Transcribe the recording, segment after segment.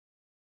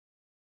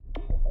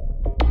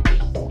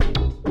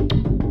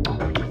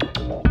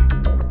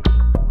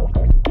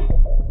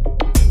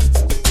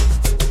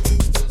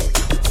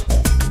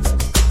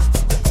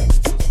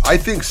I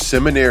think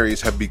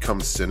seminaries have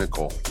become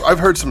cynical. I've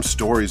heard some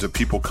stories of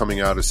people coming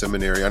out of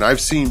seminary, and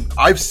I've seen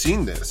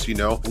this,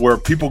 where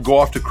people go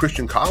off to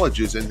Christian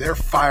colleges and they're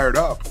fired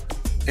up.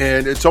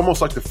 And it's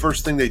almost like the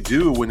first thing they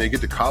do when they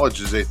get to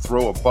college is they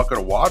throw a bucket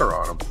of water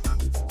on them.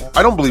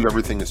 I don't believe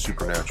everything is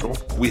supernatural.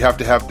 We have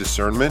to have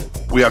discernment.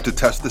 We have to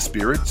test the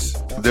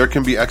spirits. There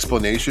can be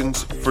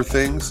explanations for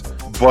things,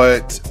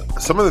 but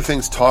some of the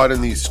things taught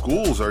in these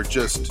schools are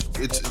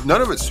none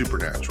of it's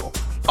supernatural.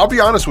 I'll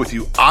be honest with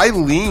you, I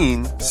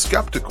lean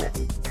skeptical.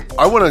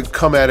 I want to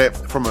come at it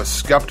from a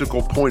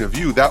skeptical point of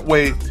view. That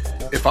way,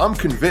 if I'm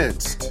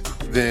convinced,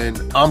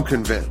 then I'm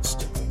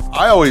convinced.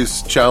 I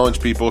always challenge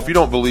people, if you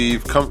don't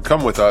believe,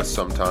 come with us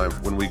sometime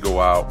when we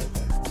go out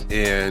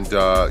and,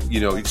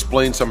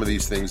 explain some of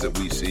these things that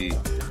we see,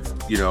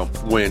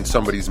 when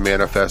somebody's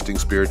manifesting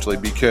spiritually,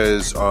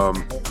 because,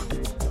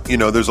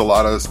 there's a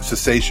lot of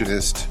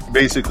cessationists.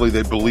 Basically,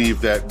 they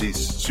believe that these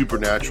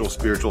supernatural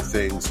spiritual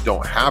things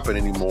don't happen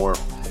anymore.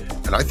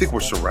 And I think we're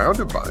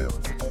surrounded by them.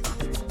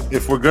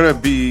 If we're going to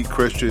be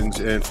Christians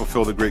and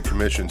fulfill the Great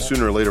Commission,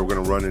 sooner or later we're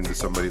going to run into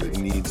somebody that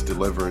needs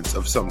deliverance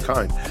of some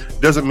kind.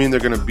 Doesn't mean they're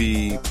going to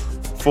be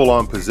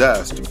full-on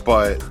possessed,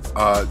 but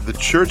the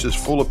church is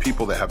full of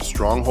people that have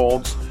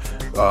strongholds,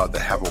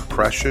 that have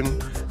oppression,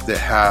 that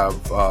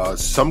have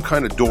some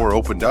kind of door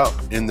opened up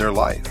in their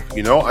life.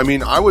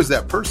 I was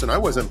that person. I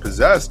wasn't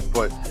possessed,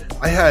 but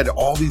I had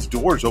all these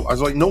doors open. I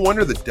was like, no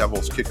wonder the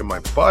devil's kicking my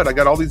butt. I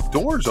got all these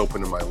doors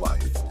open in my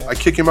life. I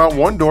kick him out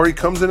one door, he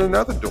comes in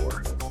another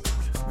door.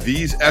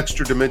 These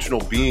extra dimensional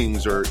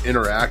beings are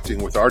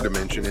interacting with our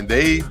dimension, and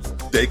they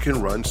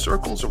can run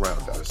circles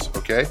around us,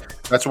 okay?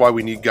 That's why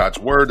we need God's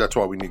word. That's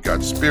why we need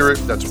God's spirit.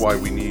 That's why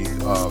we need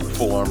the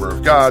full armor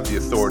of God, the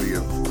authority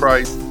of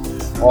Christ,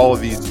 all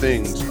of these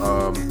things,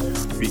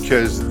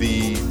 because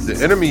the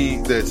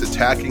enemy that's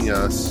attacking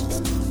us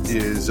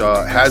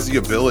has the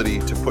ability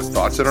to put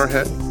thoughts in our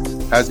head,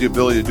 has the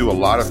ability to do a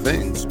lot of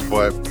things,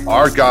 but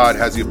our God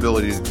has the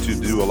ability to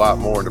do a lot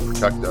more to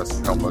protect us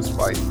and help us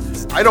fight.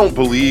 I don't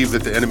believe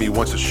that the enemy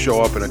wants to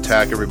show up and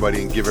attack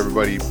everybody and give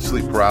everybody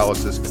sleep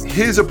paralysis.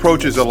 His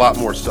approach is a lot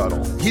more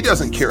subtle. He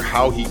doesn't care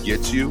how he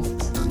gets you,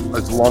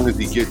 as long as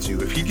he gets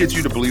you. If he gets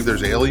you to believe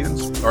there's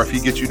aliens, or if he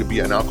gets you to be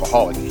an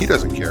alcoholic, he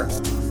doesn't care.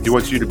 He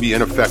wants you to be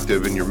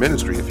ineffective in your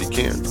ministry if he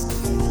can.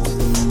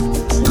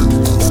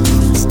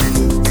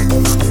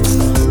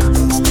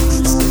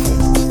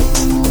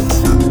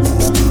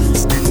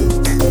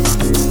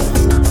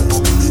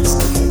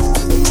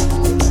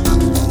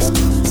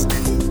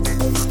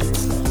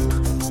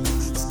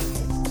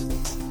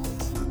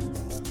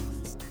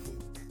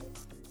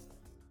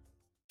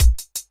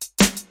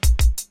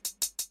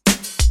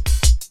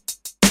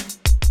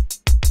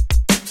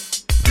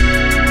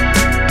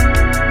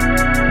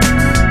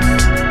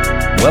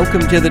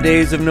 Welcome to the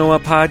Days of Noah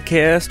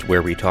podcast,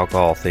 where we talk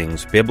all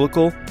things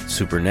biblical,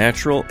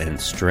 supernatural, and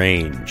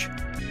strange.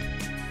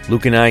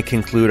 Luke and I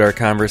conclude our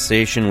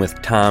conversation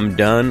with Tom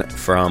Dunn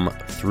from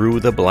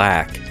Through the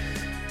Black,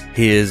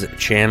 his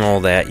channel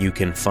that you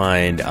can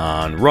find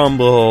on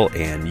Rumble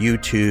and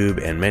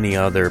YouTube and many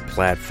other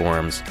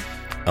platforms,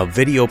 a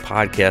video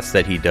podcast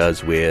that he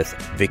does with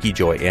Vicki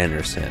Joy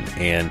Anderson.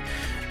 And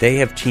they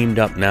have teamed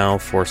up now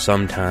for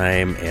some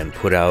time and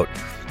put out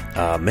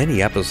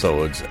many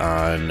episodes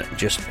on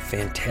just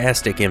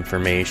fantastic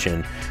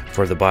information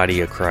for the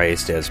body of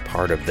Christ as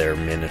part of their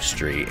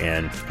ministry.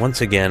 And once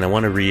again, I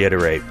want to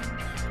reiterate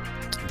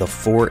the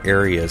 4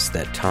 areas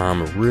that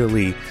Tom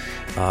really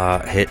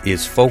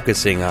is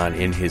focusing on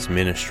in his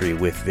ministry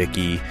with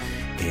Vicki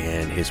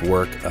and his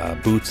work,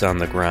 boots on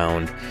the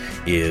ground,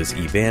 is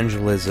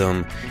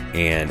evangelism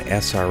and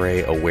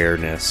SRA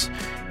awareness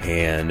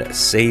and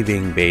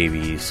saving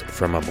babies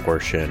from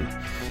abortion,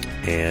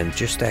 and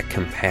just that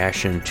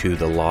compassion to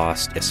the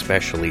lost,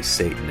 especially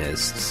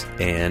Satanists,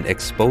 and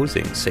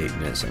exposing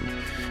Satanism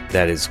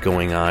that is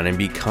going on and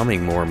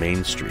becoming more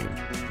mainstream.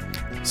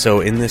 So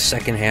in this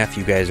second half,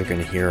 you guys are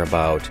going to hear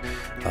about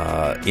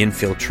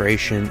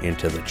infiltration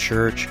into the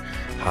church,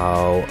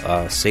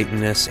 how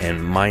Satanists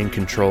and mind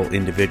control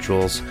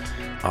individuals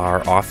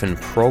are often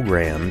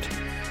programmed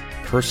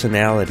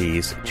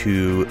personalities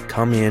to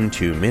come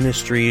into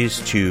ministries,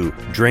 to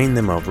drain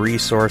them of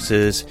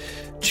resources,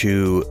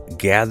 to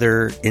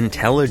gather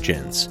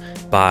intelligence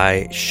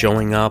by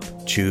showing up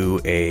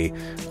to a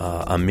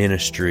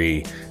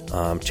ministry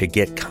to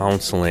get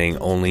counseling,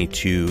 only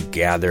to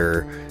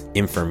gather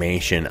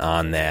information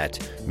on that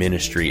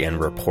ministry and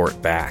report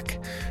back.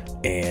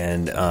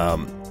 And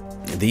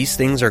these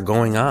things are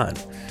going on.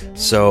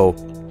 So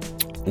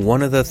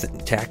one of the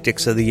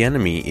tactics of the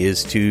enemy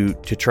is to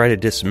try to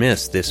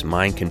dismiss this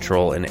mind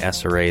control and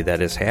SRA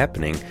that is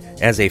happening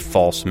as a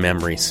false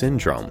memory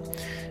syndrome,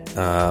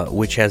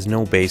 which has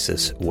no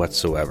basis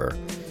whatsoever.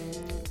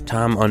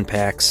 Tom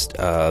unpacks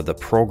the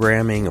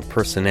programming of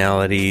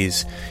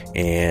personalities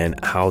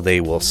and how they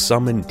will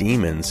summon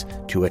demons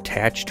to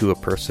attach to a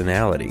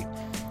personality.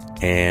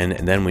 And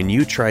then when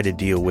you try to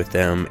deal with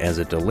them as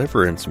a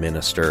deliverance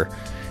minister,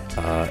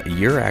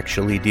 you're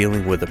actually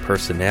dealing with a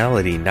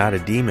personality, not a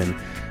demon,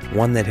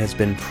 one that has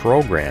been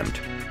programmed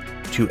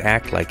to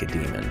act like a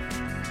demon.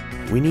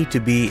 We need to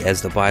be,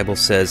 as the Bible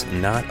says,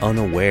 not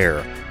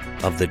unaware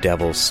of the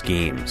devil's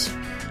schemes.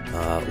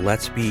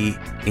 Let's be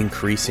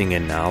increasing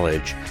in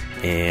knowledge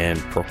and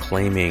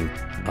proclaiming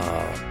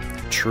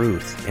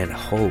truth and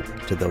hope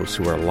to those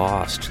who are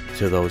lost,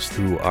 to those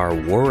who are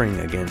warring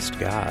against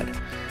God.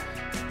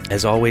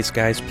 As always,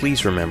 guys,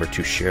 please remember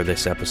to share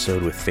this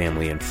episode with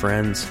family and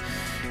friends.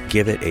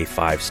 Give it a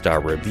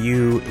 5-star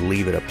review.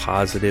 Leave it a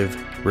positive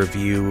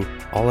review.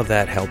 All of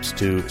that helps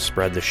to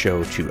spread the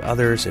show to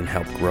others and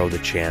help grow the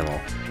channel,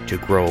 to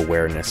grow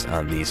awareness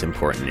on these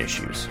important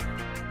issues.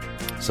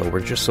 So we're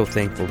just so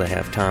thankful to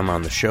have Tom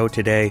on the show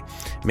today.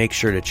 Make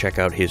sure to check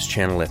out his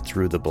channel at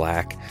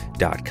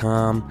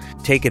throughtheblack.com.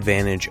 Take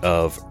advantage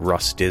of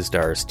Russ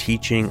Disdar's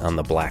teaching on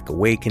the Black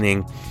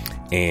Awakening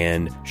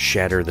and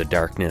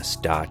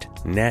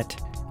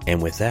shatterthedarkness.net.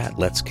 And with that,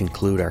 let's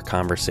conclude our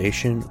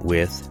conversation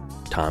with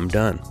Tom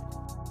Dunn.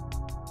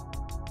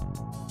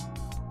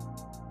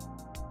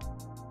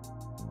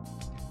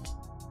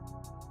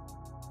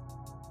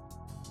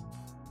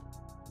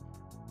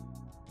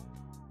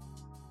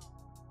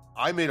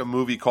 I made a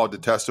movie called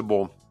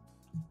Detestable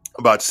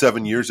about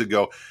 7 years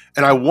ago,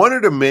 and I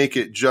wanted to make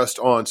it just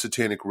on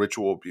satanic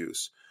ritual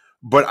abuse,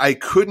 but I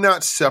could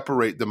not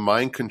separate the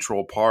mind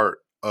control part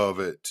of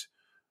it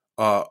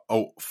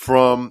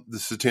from the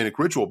satanic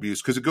ritual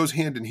abuse because it goes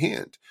hand in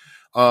hand.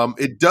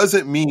 It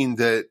doesn't mean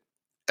that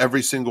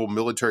every single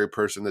military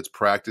person that's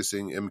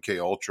practicing MK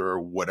Ultra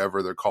or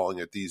whatever they're calling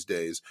it these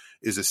days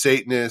is a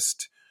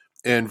Satanist,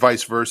 and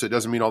vice versa. It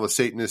doesn't mean all the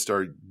Satanists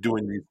are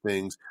doing these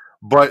things.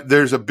 But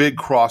there's a big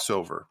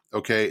crossover,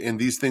 okay? And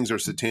these things are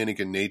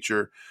satanic in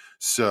nature.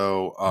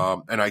 So,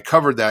 and I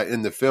covered that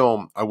in the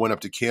film. I went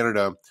up to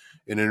Canada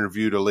and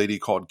interviewed a lady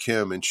called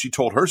Kim, and she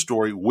told her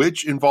story,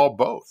 which involved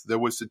both. There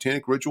was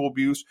satanic ritual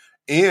abuse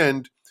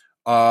and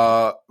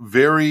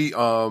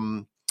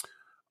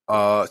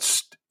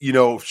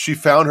she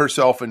found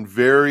herself in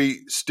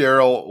very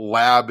sterile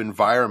lab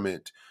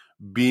environment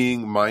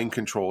being mind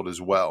controlled as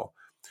well.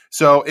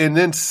 So, and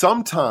then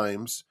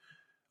sometimes,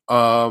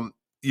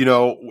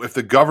 if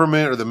the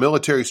government or the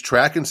military is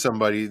tracking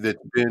somebody that's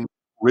been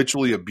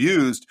ritually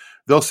abused,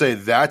 they'll say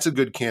that's a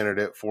good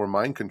candidate for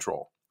mind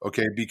control,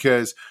 okay?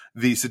 Because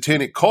the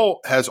satanic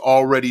cult has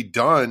already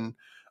done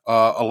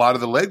a lot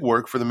of the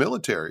legwork for the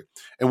military.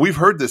 And we've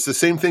heard this, the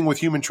same thing with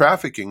human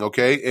trafficking,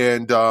 okay?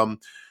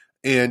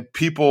 And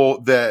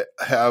people that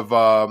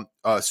have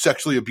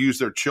sexually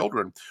abused their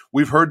children.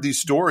 We've heard these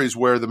stories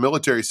where the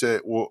military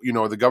said,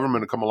 the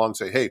government will come along and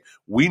say, hey,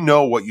 we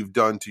know what you've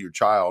done to your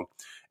child,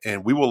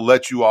 and we will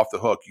let you off the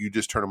hook. You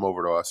just turn them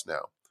over to us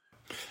now.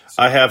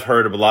 I have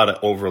heard of a lot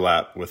of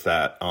overlap with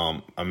that.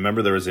 I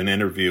remember there was an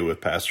interview with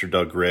Pastor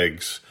Doug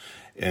Riggs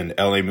and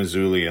L.A.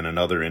 Mazzulli and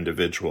another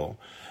individual.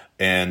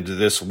 And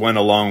this went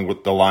along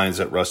with the lines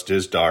that Russ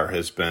Disdar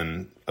has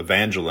been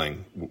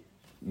evangeling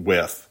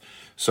with.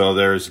 So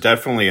there's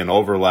definitely an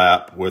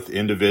overlap with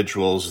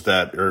individuals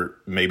that are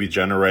maybe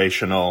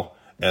generational,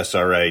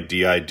 SRA,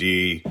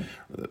 DID.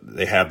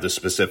 They have the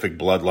specific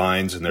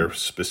bloodlines and they're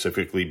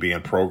specifically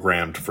being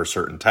programmed for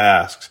certain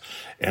tasks.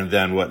 And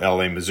then what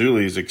L.A.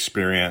 Mazzulli's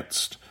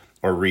experienced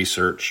or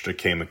researched or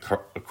came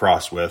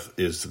across with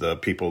is the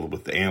people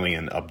with the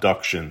alien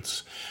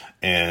abductions.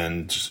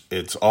 And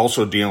it's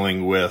also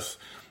dealing with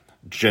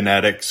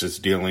genetics. It's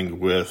dealing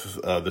with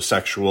the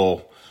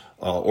sexual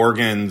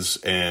organs,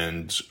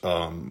 and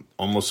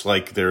almost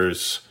like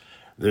there's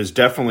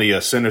definitely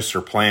a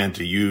sinister plan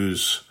to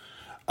use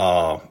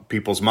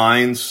people's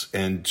minds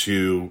and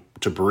to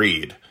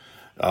breed.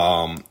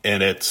 And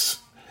it's,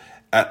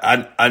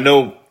 I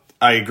know,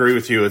 I agree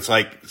with you. It's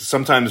like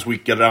sometimes we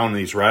get down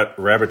these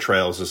rabbit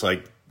trails. It's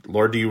like,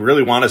 Lord, do you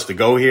really want us to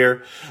go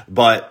here?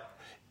 But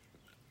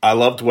I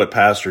loved what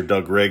Pastor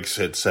Doug Riggs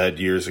had said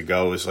years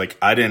ago. Is like,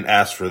 I didn't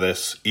ask for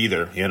this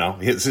either.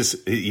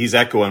 He's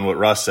echoing what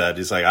Russ said.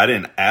 He's like, I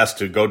didn't ask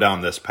to go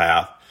down this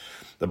path.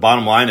 The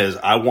bottom line is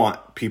I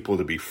want people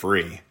to be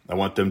free. I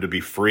want them to be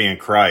free in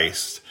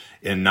Christ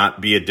and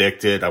not be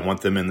addicted. I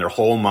want them in their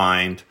whole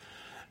mind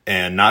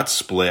and not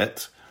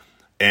split.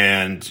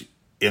 And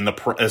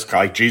it's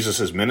like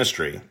Jesus'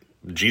 ministry.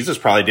 Jesus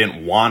probably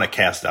didn't want to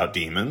cast out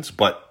demons,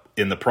 but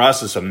in the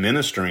process of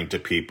ministering to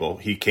people,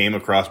 he came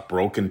across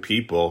broken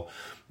people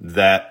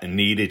that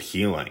needed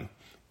healing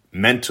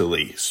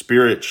mentally,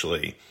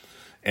 spiritually.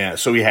 And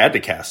so he had to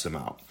cast them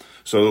out.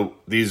 So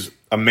these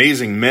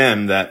amazing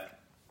men that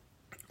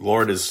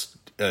Lord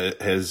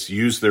has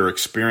used their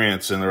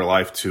experience in their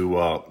life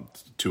to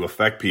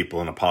affect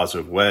people in a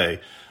positive way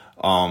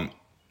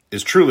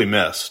is truly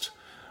missed.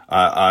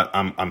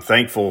 I'm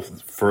thankful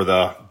for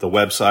the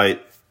website,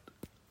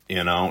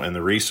 and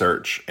the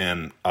research.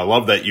 And I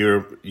love that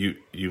you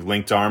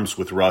linked arms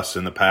with Russ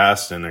in the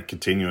past and are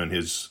continuing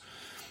his,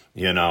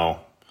 his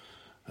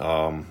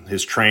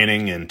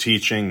training and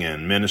teaching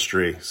and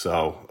ministry.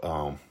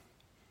 So,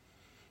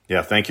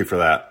 thank you for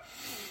that.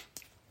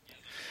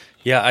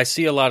 Yeah, I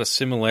see a lot of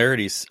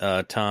similarities,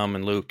 Tom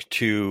and Luke,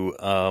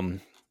 to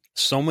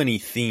so many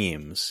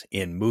themes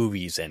in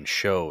movies and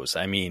shows.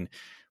 I mean,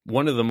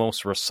 one of the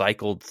most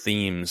recycled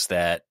themes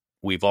that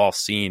we've all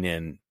seen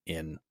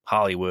in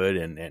Hollywood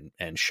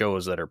and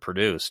shows that are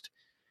produced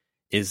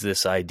is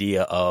this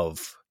idea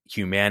of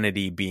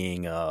humanity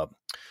being a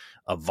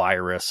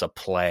virus, a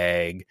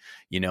plague,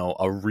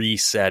 a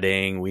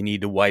resetting. We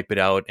need to wipe it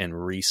out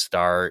and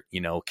restart.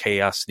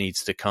 Chaos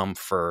needs to come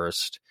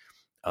first.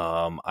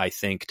 I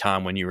think,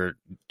 Tom, when you were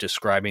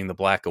describing the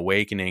Black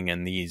Awakening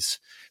and these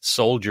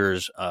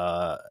soldiers,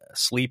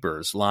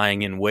 sleepers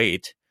lying in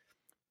wait,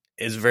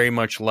 is very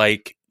much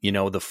like,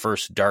 the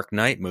first Dark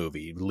Knight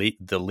movie,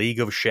 the League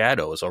of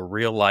Shadows, a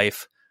real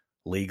life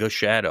League of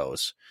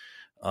Shadows.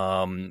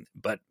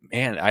 But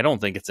man, I don't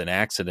think it's an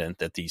accident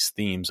that these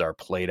themes are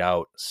played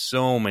out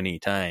so many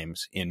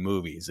times in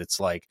movies. It's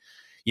like,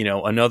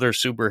 another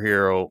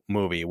superhero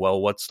movie.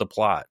 Well, what's the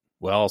plot?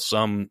 Well,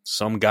 some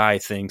guy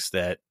thinks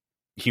that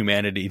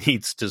humanity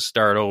needs to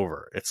start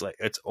over. It's like,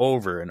 it's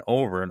over and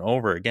over and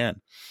over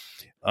again.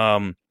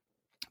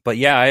 But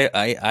yeah,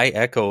 I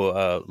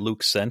echo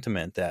Luke's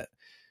sentiment that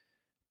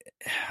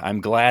I'm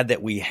glad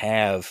that we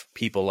have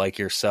people like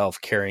yourself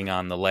carrying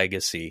on the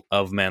legacy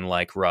of men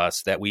like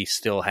Russ, that we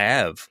still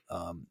have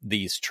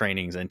these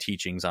trainings and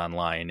teachings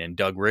online. And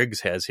Doug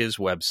Riggs has his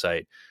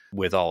website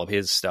with all of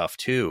his stuff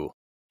too.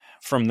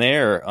 From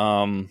there,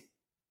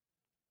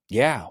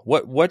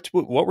 what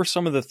were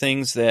some of the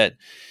things that,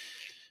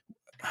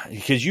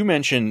 because you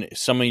mentioned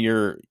some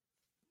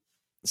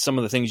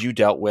of the things you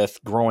dealt with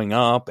growing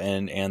up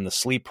and the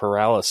sleep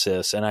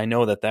paralysis. And I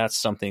know that that's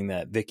something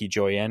that Vicky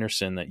Joy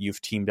Anderson, that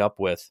you've teamed up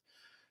with,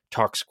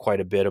 talks quite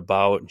a bit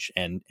about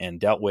and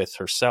dealt with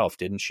herself,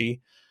 didn't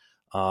she?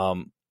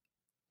 And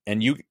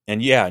you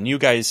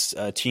guys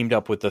teamed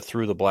up with the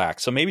Through the Black.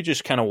 So maybe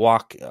just kind of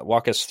walk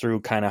us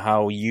through kind of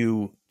how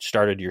you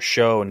started your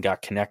show and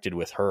got connected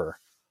with her.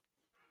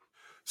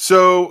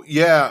 So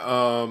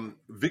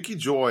Vicky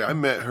Joy, I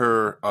met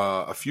her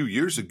a few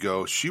years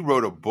ago. She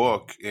wrote a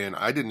book, and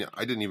I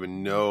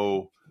didn't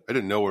know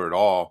her at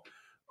all.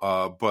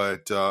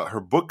 But her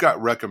book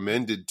got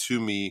recommended to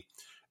me,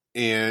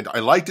 and I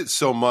liked it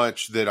so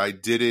much that I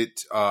did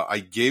it. I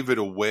gave it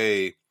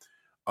away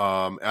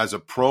as a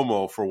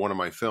promo for one of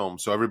my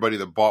films. So everybody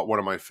that bought one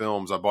of my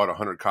films, I bought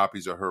 100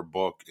 copies of her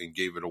book and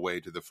gave it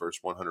away to the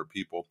first 100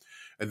 people.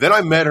 And then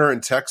I met her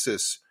in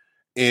Texas,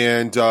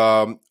 and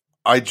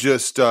I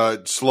just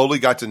slowly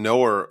got to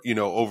know her,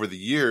 over the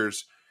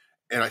years.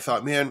 And I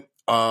thought, man,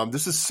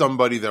 this is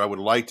somebody that I would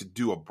like to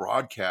do a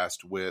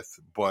broadcast with,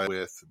 but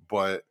I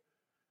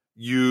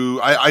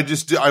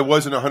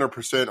wasn't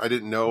 100%. I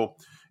didn't know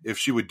if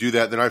she would do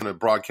that. Then I was going to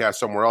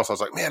broadcast somewhere else. I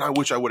was like, man, I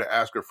wish I would have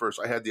asked her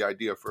first. I had the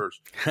idea first.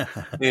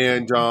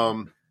 And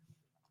I'm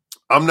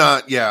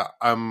not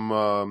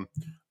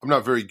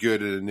very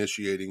good at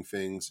initiating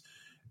things.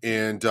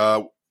 And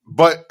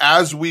but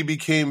as we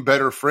became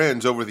better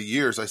friends over the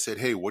years, I said,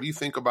 hey, what do you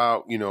think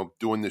about,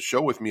 doing this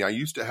show with me? I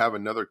used to have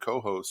another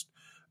co-host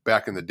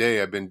back in the day.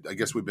 I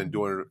guess we've been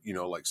doing it,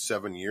 like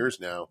 7 years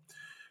now.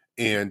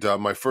 And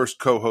my first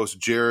co-host,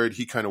 Jared,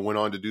 he kind of went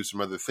on to do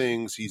some other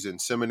things. He's in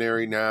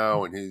seminary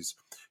now, and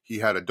he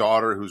had a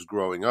daughter who's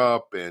growing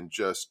up, and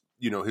just,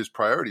 his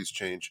priorities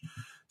change.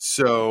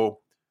 So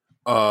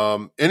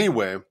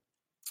anyway,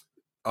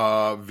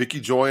 Vicky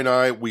Joy and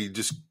I, we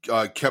just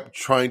kept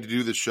trying to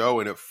do the show,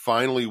 and it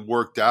finally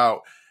worked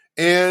out.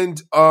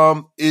 And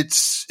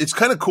it's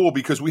kind of cool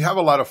because we have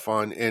a lot of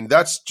fun, and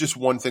that's just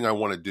one thing I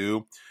want to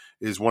do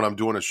is when I'm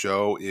doing a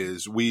show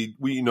is we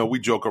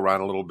joke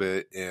around a little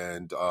bit,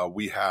 and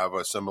we have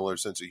a similar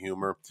sense of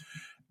humor.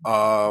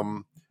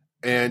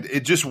 And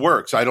it just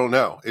works. I don't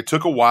know. It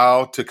took a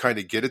while to kind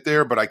of get it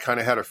there, but I kind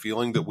of had a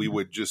feeling that we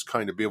would just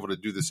kind of be able to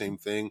do the same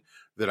thing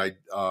that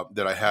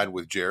I had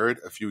with Jared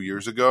a few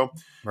years ago.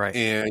 Right.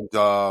 And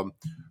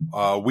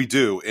we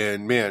do.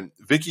 And man,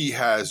 Vicky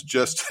has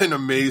just an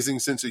amazing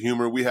sense of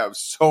humor. We have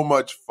so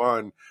much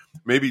fun,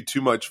 maybe too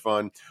much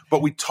fun,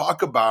 but we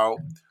talk about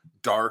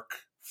dark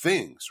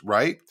things,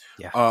 right?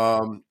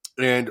 Yeah.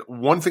 And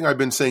one thing I've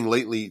been saying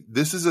lately,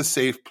 this is a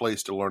safe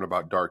place to learn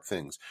about dark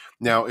things.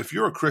 Now, if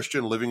you're a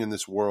Christian living in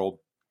this world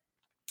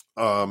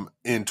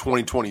in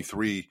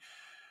 2023,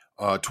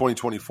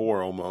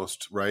 2024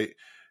 almost, right?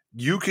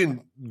 You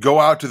can go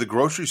out to the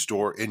grocery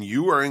store and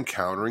you are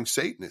encountering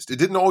Satanists. It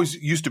didn't always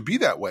used to be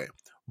that way.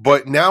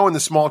 But now in the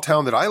small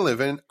town that I live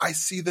in, I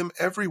see them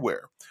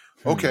everywhere.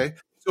 Okay,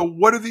 so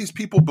what do these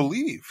people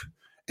believe?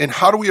 And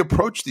how do we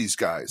approach these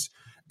guys?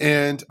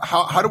 And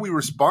how do we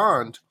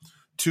respond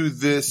to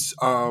this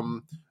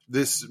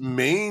this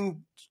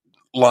main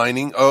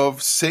lining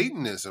of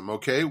Satanism?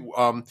 Okay,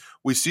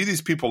 we see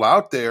these people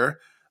out there,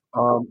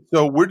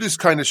 so we're just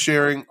kind of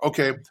sharing.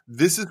 Okay,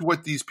 this is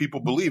what these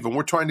people believe, and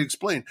we're trying to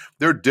explain.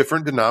 There are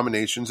different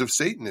denominations of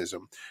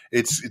Satanism.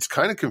 It's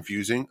kind of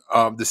confusing.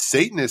 The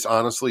Satanists,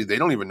 honestly, they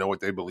don't even know what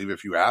they believe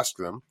if you ask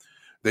them.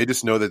 They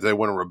just know that they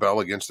want to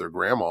rebel against their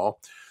grandma.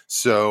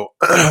 So.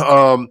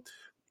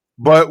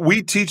 But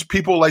we teach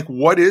people like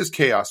what is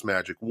chaos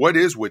magic, what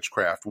is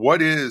witchcraft,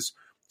 what is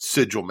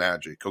sigil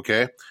magic,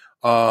 okay?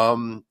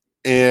 And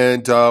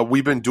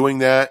we've been doing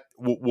that.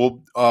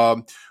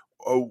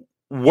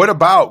 what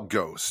about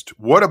ghost?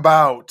 What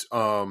about,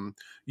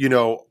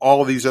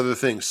 all of these other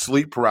things,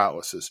 sleep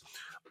paralysis?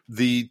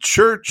 The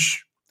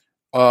church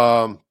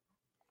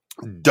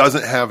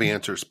doesn't have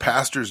answers.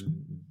 Pastors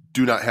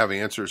do not have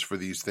answers for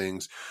these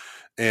things,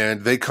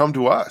 and they come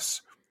to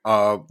us.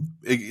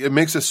 It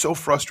makes us so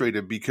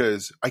frustrated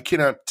because I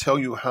cannot tell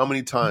you how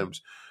many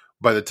times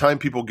by the time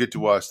people get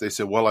to us, they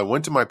say, well, I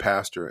went to my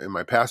pastor and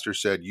my pastor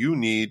said, you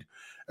need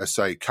a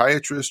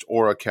psychiatrist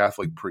or a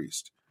Catholic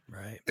priest.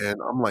 Right. And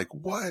I'm like,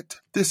 what?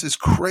 This is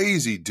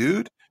crazy,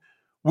 dude.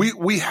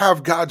 We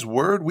have God's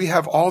word. We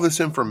have all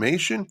this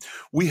information.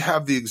 We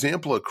have the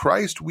example of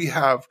Christ. We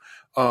have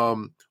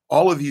all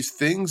of these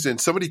things. And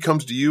somebody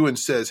comes to you and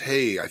says,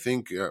 hey, I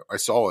think I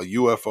saw a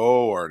UFO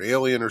or an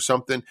alien or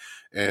something.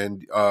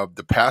 And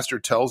the pastor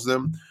tells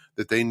them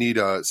that they need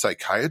a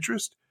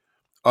psychiatrist.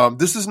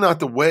 This is not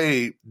the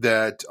way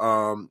that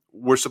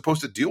we're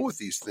supposed to deal with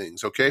these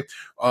things, okay?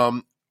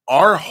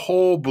 Our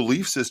whole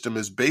belief system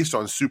is based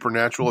on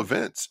supernatural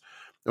events,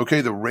 okay?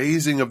 The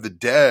raising of the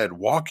dead,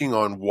 walking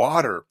on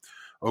water,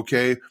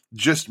 okay?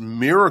 Just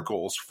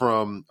miracles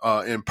from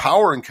and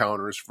power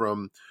encounters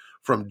from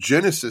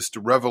Genesis to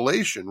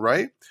Revelation,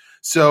 right?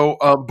 So,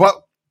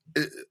 but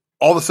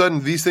all of a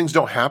sudden, these things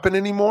don't happen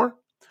anymore.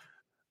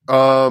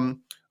 When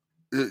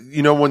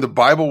the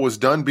Bible was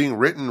done being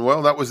written,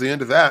 well, that was the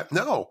end of that.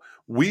 No,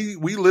 we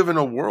live in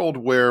a world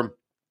where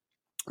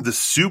the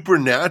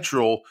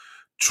supernatural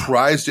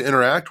tries to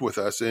interact with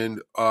us.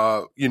 And,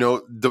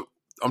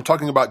 I'm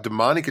talking about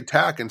demonic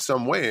attack in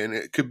some way, and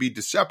it could be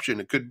deception.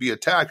 It could be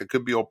attack. It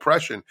could be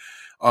oppression.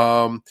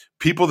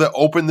 People that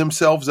open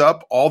themselves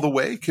up all the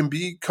way can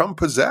become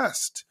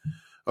possessed.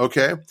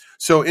 Okay.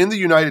 So in the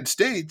United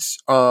States,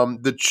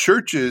 the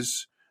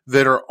churches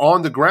that are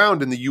on the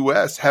ground in the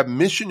U.S. have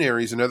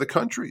missionaries in other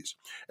countries.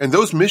 And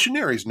those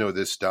missionaries know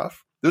this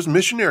stuff. Those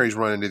missionaries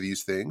run into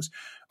these things.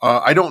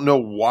 I don't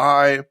know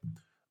why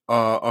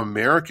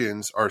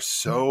Americans are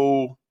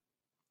so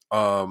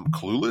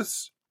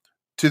clueless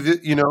to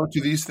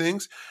these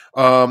things,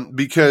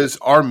 because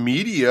our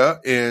media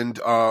and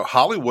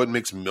Hollywood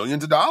makes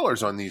millions of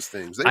dollars on these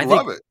things. They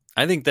love it.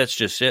 I think that's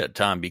just it,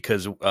 Tom,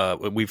 because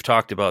we've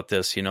talked about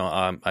this.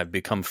 I've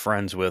become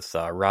friends with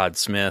Rod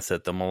Smith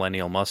at the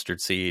Millennial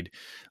Mustard Seed.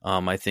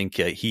 I think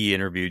he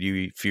interviewed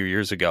you a few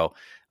years ago.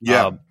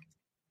 Yeah.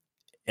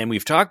 And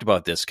we've talked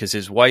about this because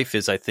his wife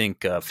is, I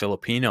think,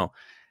 Filipino.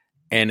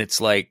 And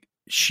it's like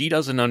she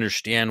doesn't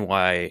understand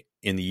why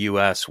in the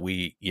U.S.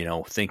 we,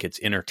 think it's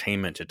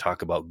entertainment to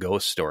talk about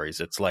ghost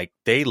stories. It's like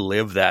they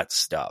live that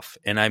stuff.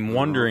 And I'm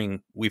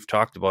wondering, we've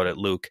talked about it,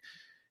 Luke,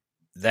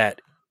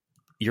 that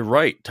you're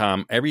right,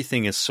 Tom.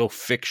 Everything is so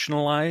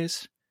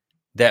fictionalized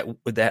that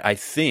I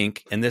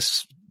think, and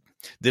this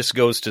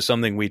goes to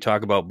something we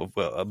talked about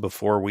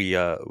before we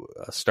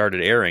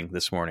started airing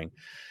this morning.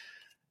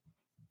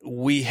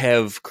 We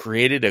have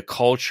created a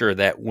culture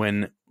that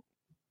when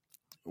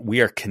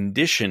we are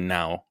conditioned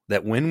now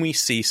that when we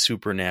see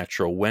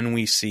supernatural, when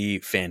we see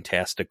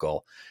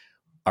fantastical,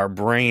 our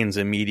brains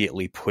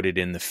immediately put it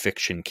in the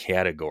fiction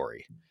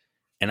category.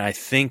 And I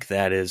think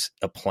that is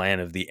a plan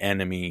of the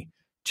enemy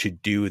to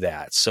do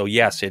that. So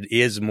yes, it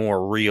is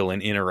more real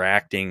and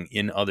interacting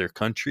in other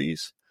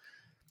countries,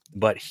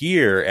 but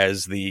here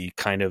as the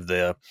kind of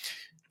the,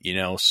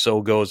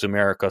 so goes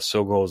America,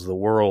 so goes the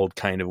world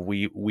kind of,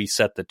 we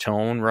set the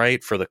tone,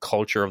 right, for the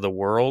culture of the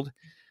world.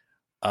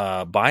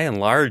 By and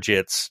large,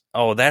 it's,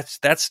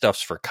 that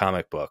stuff's for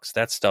comic books.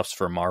 That stuff's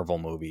for Marvel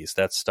movies.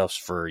 That stuff's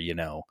for,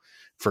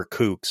 for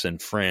kooks and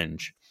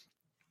fringe.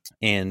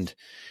 And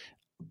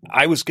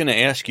I was going to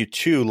ask you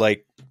too,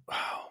 like,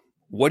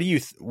 what do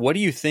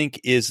you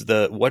think is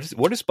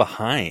what is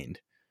behind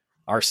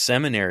our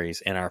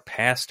seminaries and our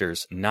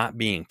pastors not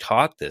being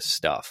taught this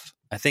stuff?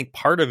 I think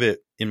part of it,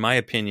 in my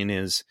opinion,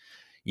 is,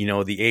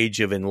 the age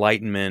of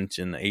enlightenment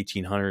in the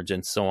 1800s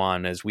and so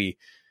on, as we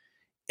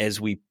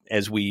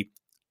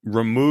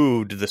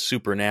removed the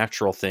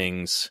supernatural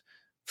things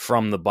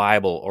from the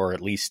Bible, or at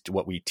least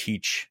what we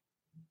teach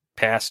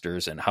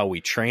pastors and how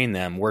we train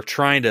them. We're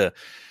trying to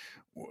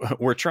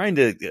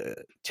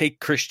take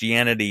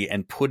Christianity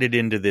and put it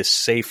into this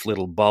safe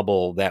little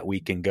bubble that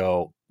we can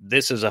go,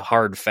 this is a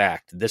hard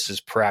fact. This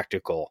is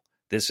practical.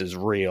 This is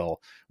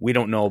real. We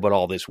don't know about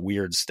all this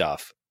weird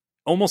stuff.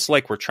 Almost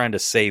like we're trying to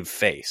save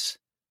face,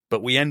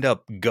 but we end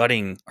up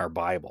gutting our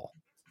Bible.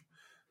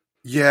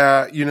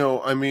 Yeah.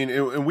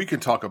 And we can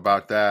talk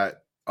about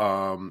that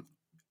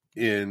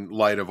in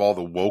light of all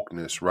the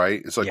wokeness,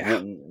 right? It's like,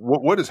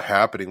 what is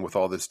happening with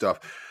all this stuff?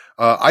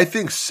 I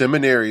think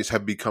seminaries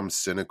have become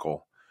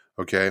cynical.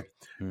 Okay.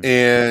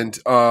 And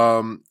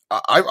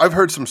I've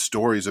heard some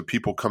stories of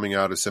people coming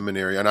out of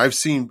seminary, and I've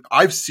seen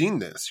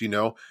this,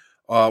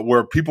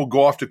 where people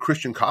go off to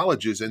Christian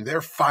colleges and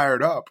they're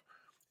fired up.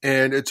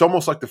 And it's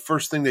almost like the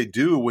first thing they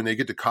do when they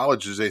get to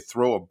college is they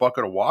throw a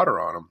bucket of water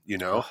on them,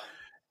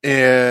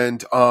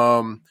 And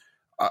I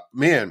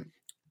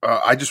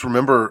just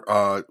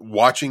remember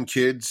watching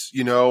kids,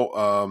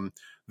 that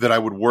that I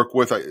would work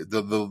with.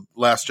 The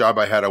last job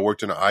I had, I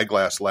worked in an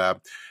eyeglass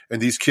lab,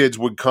 and these kids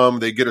would come,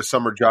 they get a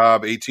summer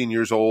job, 18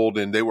 years old,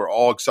 and they were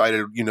all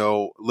excited,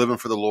 living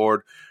for the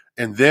Lord.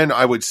 And then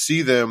I would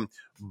see them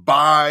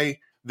by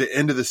the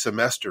end of the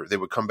semester, they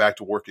would come back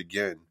to work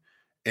again.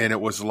 And it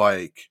was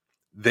like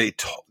they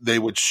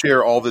would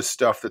share all this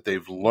stuff that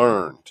they've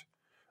learned.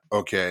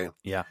 Okay.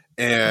 Yeah.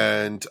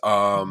 And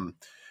I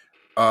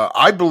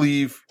don't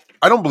believe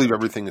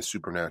everything is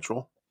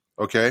supernatural.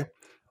 Okay.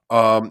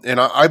 And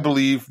I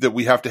believe that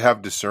we have to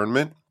have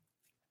discernment.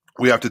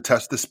 We have to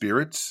test the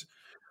spirits.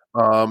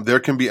 There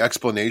can be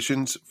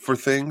explanations for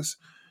things,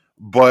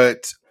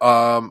 but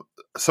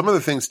some of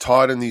the things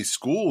taught in these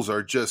schools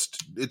are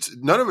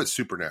none of it's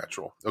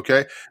supernatural.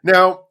 Okay.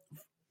 Now,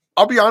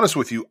 I'll be honest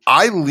with you.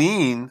 I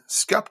lean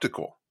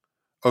skeptical.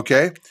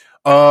 Okay.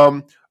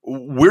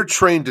 We're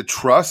trained to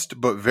trust,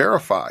 but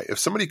verify. If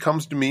somebody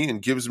comes to me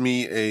and gives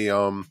me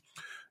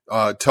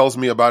tells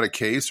me about a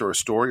case or a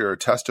story or a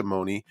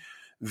testimony,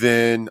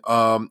 then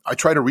I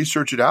try to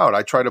research it out.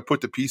 I try to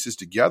put the pieces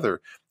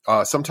together.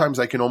 Sometimes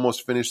I can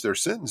almost finish their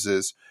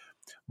sentences,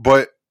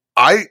 but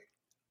I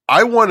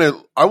want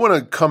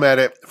to come at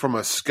it from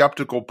a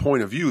skeptical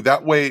point of view.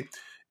 That way,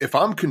 if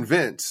I'm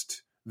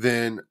convinced,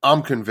 then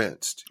I'm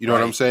convinced. You know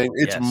what I'm saying?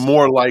 It's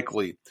more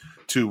likely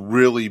to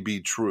really be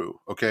true.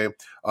 Okay.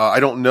 I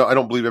don't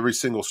believe every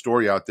single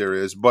story out there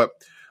is, but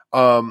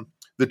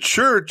the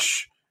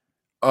church,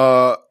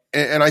 and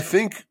I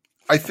think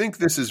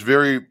this is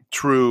very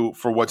true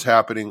for what's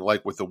happening,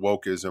 like with the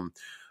wokeism,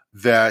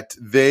 that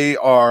they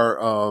are,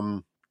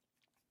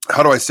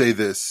 how do I say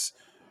this?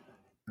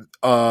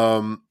 They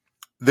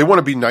want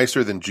to be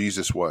nicer than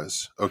Jesus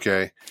was.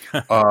 Okay.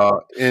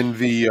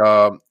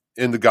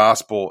 In the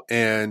gospel,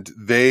 and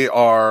they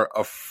are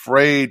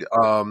afraid,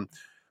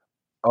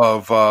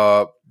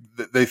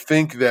 they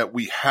think that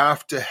we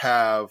have to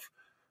have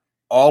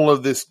all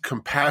of this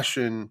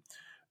compassion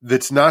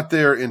that's not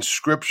there in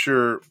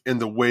Scripture in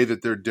the way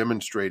that they're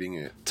demonstrating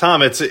it.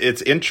 Tom, it's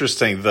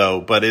interesting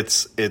though, but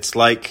it's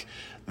like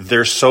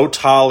they're so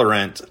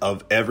tolerant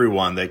of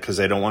everyone because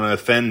they don't want to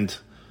offend.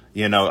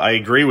 I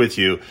agree with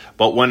you,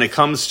 but when it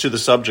comes to the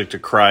subject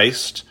of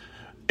Christ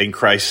and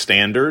Christ's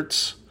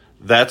standards,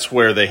 that's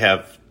where they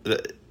have.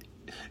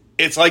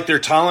 It's like they're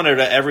tolerant of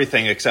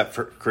everything except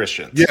for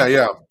Christians.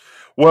 Yeah.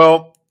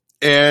 Well,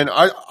 and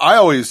I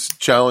always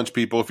challenge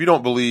people, if you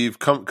don't believe,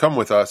 come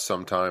with us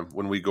sometime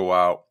when we go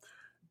out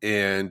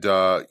and,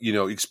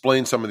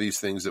 explain some of these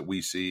things that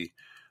we see,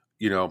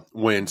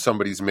 when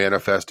somebody's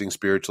manifesting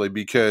spiritually,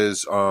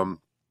 because,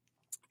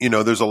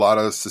 there's a lot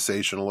of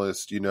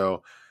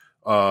cessationalists,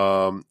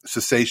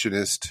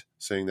 cessationist,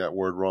 saying that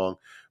word wrong.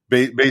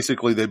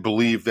 Basically, they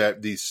believe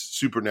that these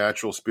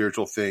supernatural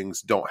spiritual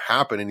things don't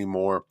happen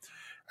anymore.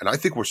 And I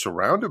think we're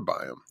surrounded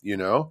by them,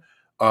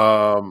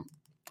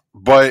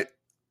 but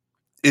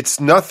it's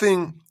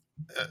nothing.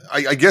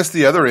 I guess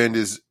the other end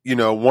is,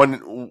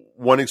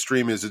 one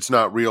extreme is it's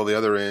not real. The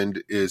other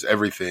end is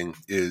everything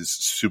is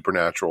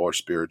supernatural or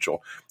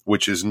spiritual,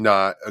 which is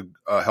not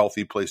a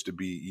healthy place to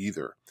be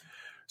either.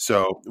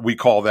 So we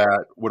call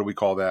that, what do we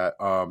call that?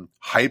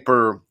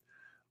 Hyper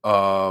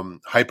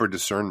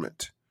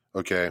discernment.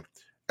 Okay.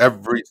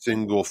 Every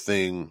single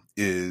thing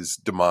is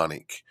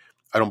demonic.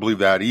 I don't believe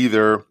that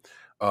either.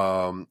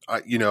 I'm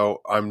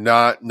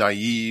not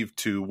naive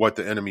to what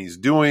the enemy's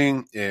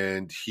doing,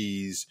 and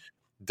he's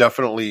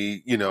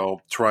definitely,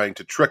 trying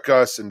to trick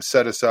us and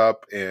set us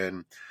up,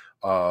 and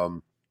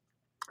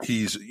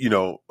he's,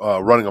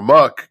 running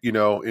amok,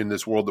 in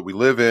this world that we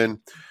live in.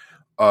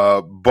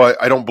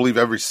 But I don't believe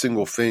every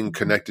single thing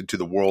connected to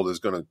the world is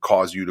going to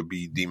cause you to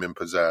be demon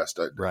possessed.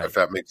 Right. If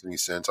that makes any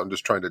sense. I'm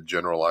just trying to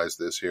generalize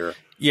this here.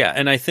 Yeah,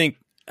 and I think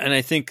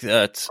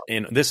that,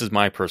 this is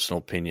my personal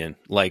opinion.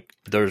 Like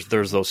there's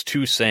those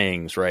two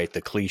sayings, right?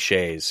 The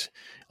cliches.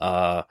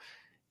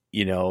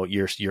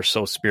 You're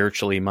so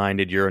spiritually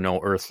minded, you're no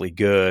earthly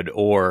good,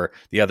 or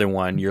the other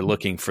one, you're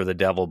looking for the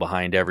devil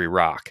behind every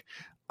rock.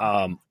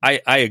 I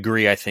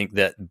agree. I think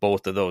that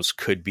both of those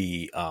could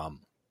be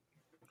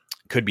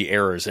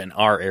errors and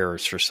are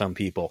errors for some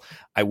people.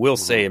 I will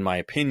say, in my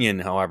opinion,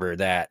 however,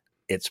 that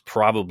it's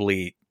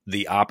probably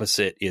the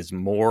opposite is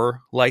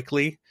more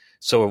likely.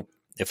 So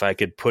if I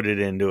could put it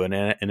into an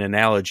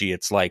analogy,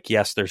 it's like,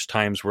 yes, there's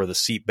times where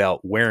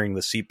wearing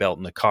the seatbelt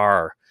in the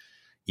car,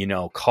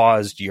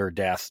 caused your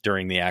death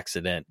during the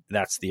accident.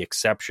 That's the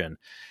exception.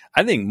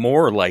 I think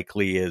more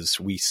likely is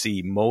we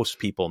see most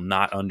people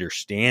not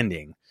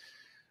understanding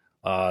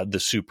the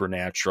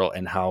supernatural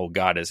and how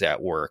God is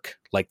at work,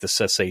 like the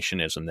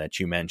cessationism that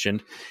you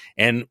mentioned.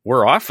 And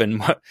we're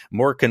often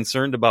more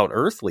concerned about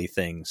earthly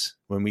things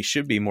when we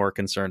should be more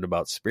concerned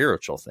about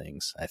spiritual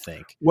things, I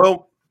think.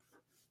 Well,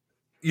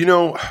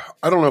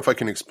 I don't know if I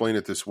can explain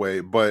it this way,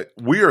 but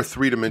we are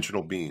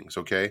three-dimensional beings,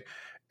 okay?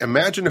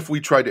 Imagine if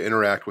we tried to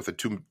interact with a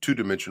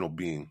two-dimensional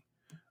being,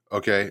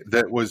 okay,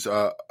 that was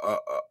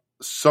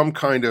some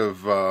kind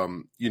of,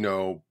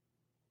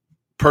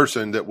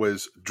 person that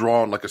was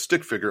drawn like a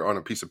stick figure on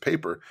a piece of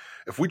paper.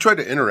 If we tried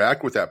to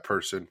interact with that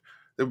person,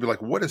 They'd be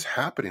like, what is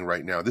happening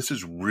right now? This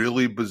is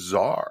really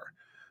bizarre.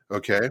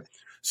 Okay.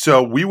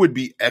 So we would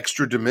be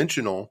extra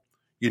dimensional,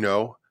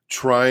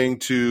 trying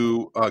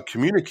to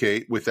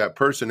communicate with that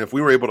person. If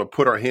we were able to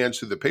put our hands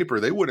to the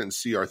paper, they wouldn't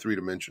see our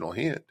 3-dimensional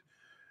hand.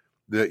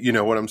 You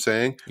know what I'm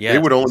saying? Yes, they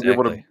would only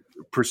exactly. be able to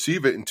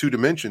perceive it in 2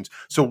 dimensions.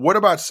 So what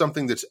about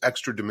something that's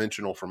extra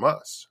dimensional from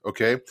us?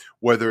 Okay.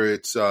 Whether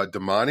it's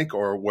demonic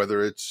or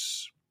whether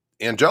it's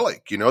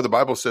angelic, the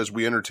Bible says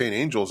we entertain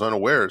angels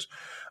unawares.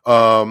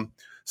 Or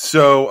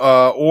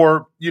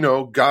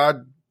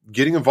God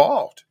getting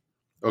involved.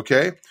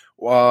 Okay.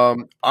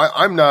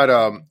 I'm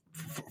not,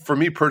 for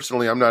me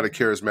personally, I'm not a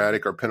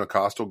charismatic or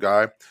Pentecostal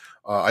guy.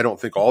 I don't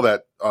think all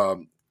that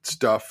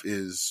stuff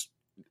is,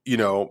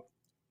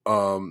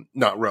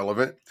 not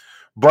relevant.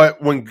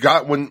 But when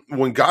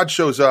God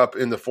shows up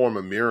in the form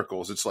of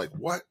miracles, it's like,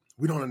 what?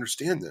 We don't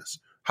understand this.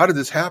 How did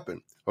this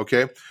happen?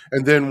 Okay.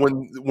 And then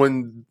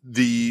when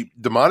the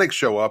demonic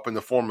show up in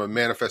the form of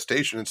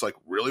manifestation, it's like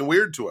really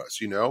weird to us,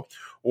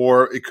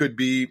 or it could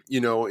be,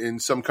 in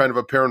some kind of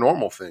a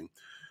paranormal thing.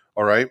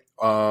 All right.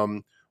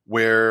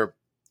 Where,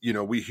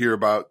 we hear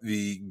about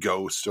the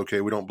ghosts.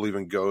 Okay. We don't believe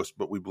in ghosts,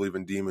 but we believe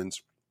in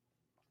demons.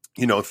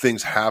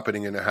 Things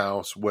happening in a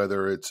house,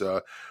 whether it's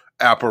a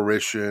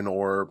apparition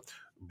or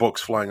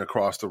books flying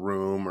across the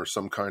room or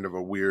some kind of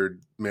a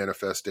weird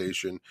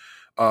manifestation.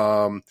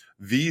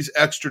 These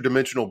extra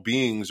dimensional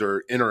beings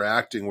are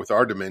interacting with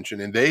our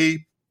dimension, and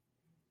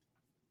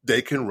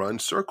they can run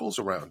circles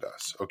around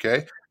us.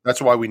 Okay.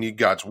 That's why we need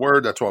God's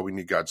word. That's why we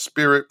need God's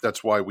spirit.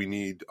 That's why we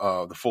need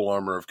the full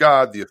armor of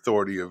God, the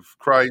authority of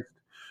Christ,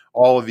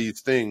 all of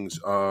these things.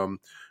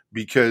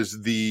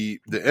 Because the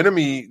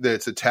enemy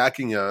that's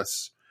attacking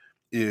us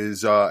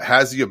is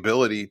has the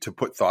ability to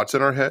put thoughts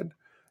in our head,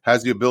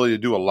 has the ability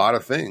to do a lot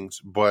of things,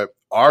 but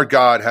our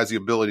God has the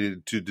ability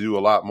to do a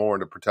lot more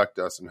and to protect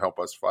us and help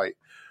us fight.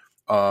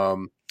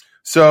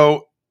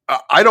 So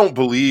I don't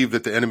believe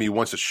that the enemy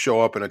wants to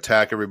show up and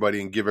attack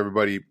everybody and give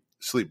everybody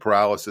sleep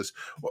paralysis.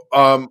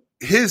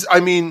 His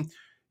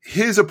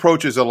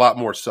approach is a lot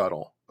more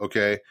subtle.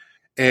 Okay.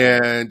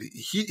 And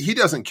he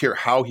doesn't care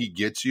how he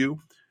gets you,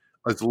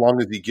 as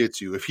long as he gets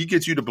you. If he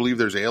gets you to believe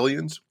there's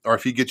aliens, or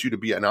if he gets you to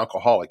be an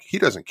alcoholic, he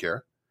doesn't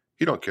care.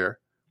 He don't care.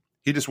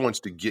 He just wants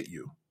to get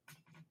you.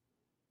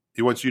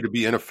 He wants you to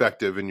be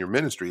ineffective in your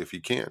ministry if he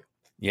can.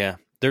 Yeah.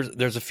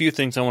 There's a few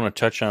things I want to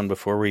touch on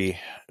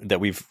that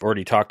we've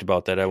already talked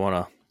about that I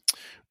want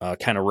to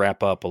kind of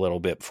wrap up a little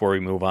bit before we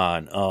move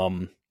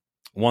on.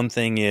 One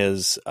thing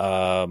is,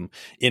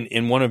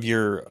 in one of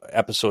your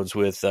episodes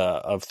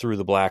of Through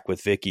the Black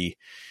with Vicky,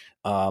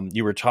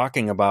 you were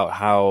talking about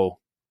how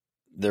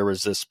there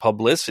was this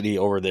publicity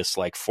over this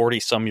like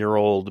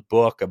 40-some-year-old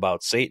book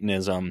about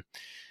Satanism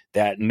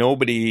that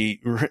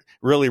nobody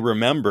really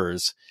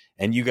remembers.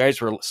 And you guys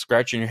were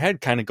scratching your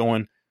head kind of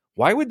going,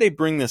 why would they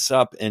bring this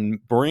up and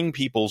bring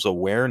people's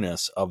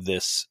awareness of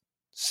this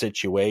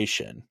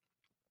situation?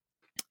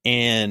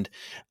 And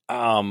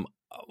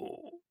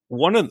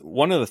one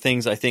of the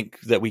things I think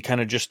that we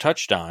kind of just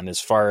touched on as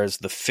far as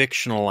the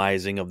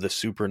fictionalizing of the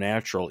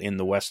supernatural in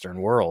the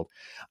Western world,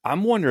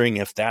 I'm wondering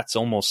if that's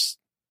almost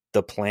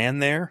the plan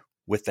there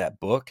with that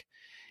book,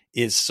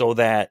 is so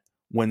that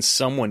when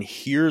someone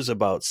hears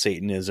about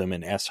Satanism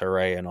and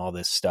SRA and all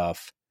this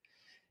stuff,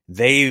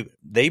 they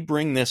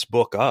bring this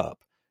book up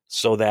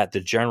so that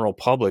the general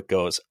public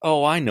goes,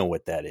 oh, I know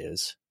what that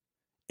is.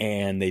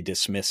 And they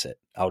dismiss it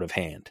out of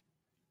hand.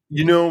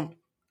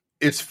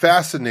 It's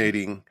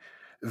fascinating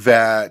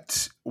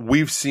that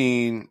we've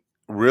seen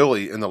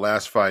really in the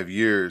last 5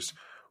 years,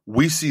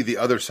 we see the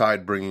other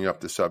side bringing up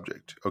the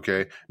subject.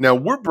 Okay. Now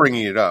we're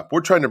bringing it up.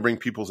 We're trying to bring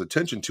people's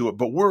attention to it,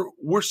 but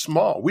we're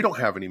small. We don't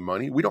have any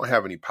money. We don't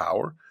have any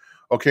power.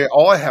 Okay.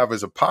 All I have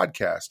is a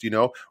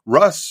podcast.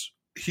 Russ,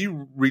 he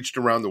reached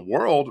around the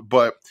world,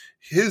 but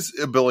his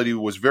ability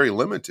was very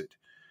limited.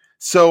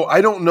 So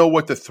I don't know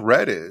what the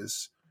threat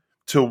is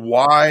to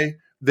why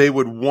they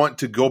would want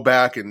to go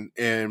back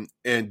and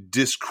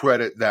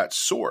discredit that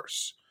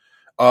source,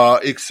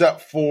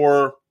 except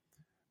for,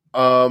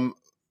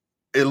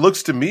 it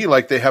looks to me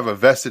like they have a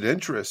vested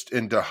interest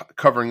into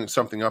covering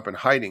something up and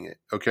hiding it.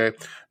 Okay.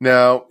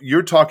 Now what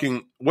you're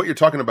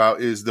talking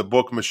about is the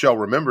book Michelle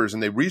Remembers,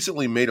 and they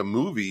recently made a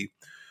movie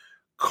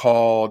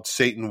called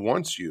Satan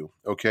Wants You.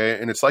 Okay.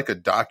 And it's like a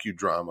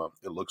docudrama,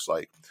 it looks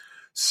like.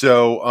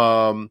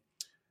 So,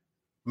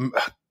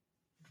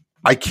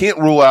 I can't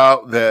rule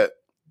out that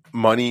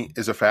money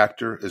is a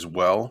factor as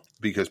well,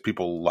 because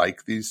people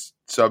like these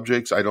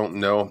subjects. I don't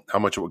know how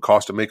much it would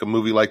cost to make a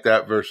movie like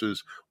that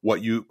versus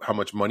how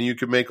much money you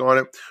could make on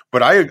it.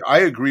 But I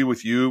agree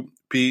with you,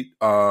 Pete,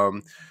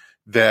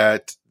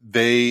 that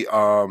they,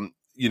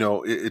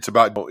 it's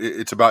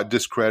about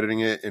discrediting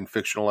it and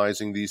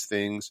fictionalizing these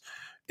things.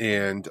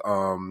 And,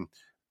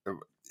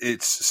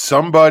 it's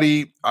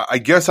somebody, I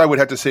guess I would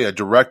have to say a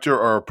director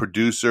or a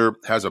producer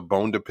has a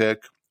bone to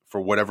pick for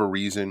whatever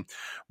reason.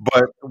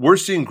 But we're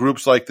seeing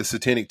groups like the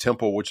Satanic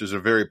Temple, which is a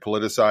very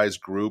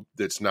politicized group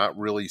that's not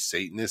really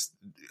Satanist.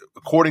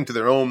 According to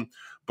their own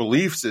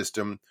belief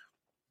system,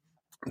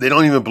 They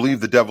don't even believe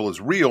the devil is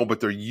real, but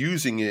they're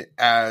using it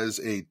as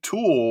a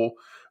tool,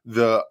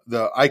 the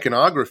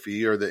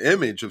iconography or the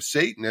image of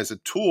Satan as a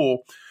tool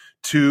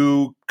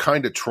to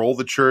kind of troll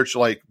the church.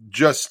 Like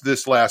just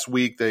this last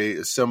week, they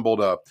assembled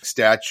a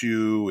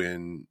statue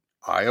in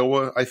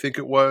Iowa, I think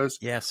it was.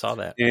 Yeah, I saw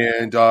that.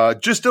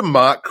 And just to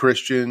mock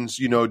Christians,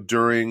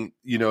 during,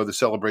 the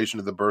celebration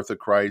of the birth of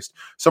Christ.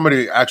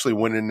 Somebody actually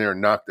went in there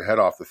and knocked the head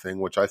off the thing,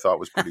 which I thought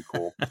was pretty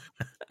cool.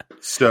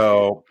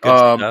 So,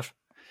 Good stuff.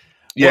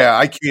 yeah,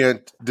 I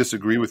can't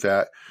disagree with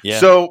that. Yeah.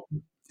 So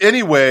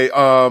anyway,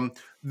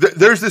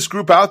 there's this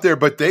group out there,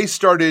 but they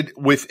started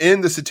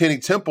within the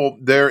Satanic Temple.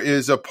 There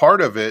is a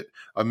part of it,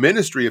 a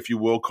ministry, if you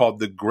will, called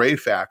the Gray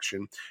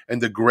Faction.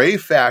 And the Gray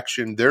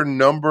Faction, their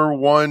number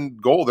one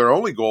goal, their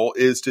only goal,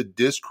 is to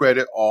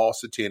discredit all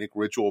satanic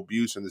ritual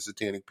abuse and the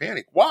satanic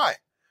panic. Why?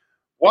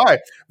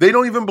 They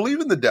don't even believe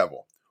in the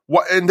devil.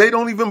 And they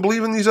don't even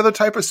believe in these other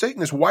type of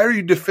Satanists. Why are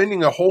you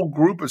defending a whole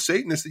group of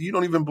Satanists that you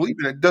don't even believe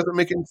in? It doesn't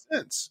make any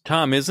sense.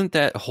 Tom, isn't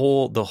that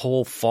the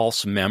whole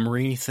false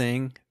memory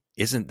thing?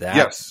 Isn't that?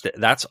 Yes.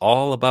 That's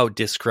all about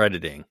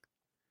discrediting.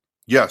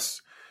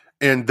 Yes.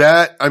 And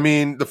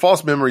the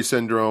false memory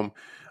syndrome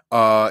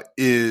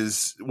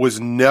was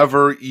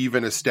never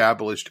even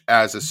established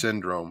as a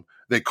syndrome.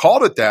 They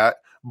called it that,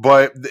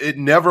 but it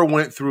never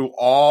went through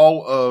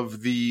all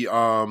of the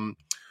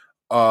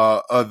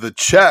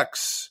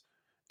checks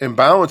and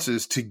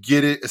balances to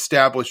get it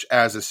established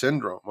as a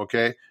syndrome.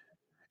 Okay.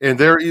 And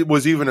there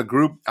was even a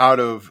group out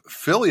of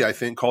Philly, I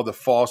think, called the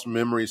False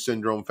Memory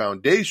Syndrome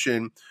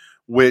Foundation,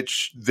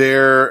 which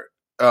there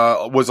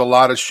was a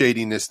lot of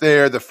shadiness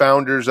there. The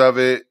founders of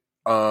it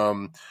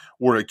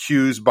were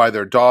accused by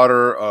their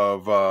daughter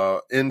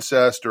of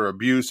incest or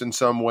abuse in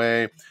some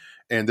way.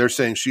 And they're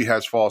saying she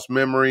has false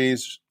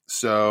memories.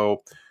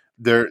 So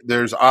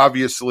there's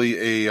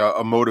obviously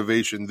a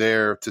motivation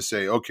there to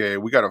say, okay,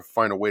 we got to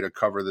find a way to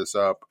cover this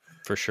up.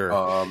 For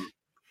sure.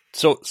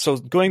 So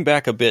going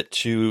back a bit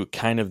to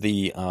kind of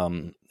the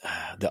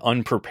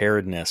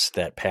unpreparedness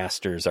that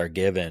pastors are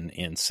given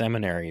in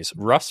seminaries,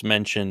 Russ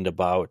mentioned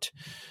about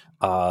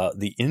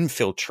the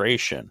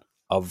infiltration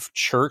of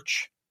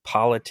church,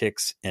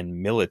 politics,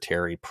 and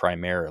military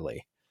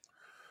primarily.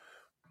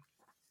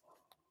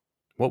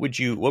 What would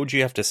you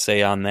have to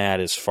say on that,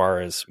 as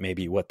far as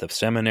maybe what the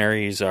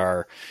seminaries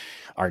are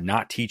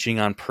not teaching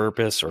on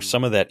purpose, or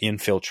some of that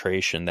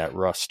infiltration that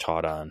Russ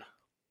taught on?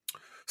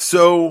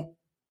 So,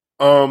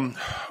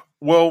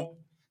 well,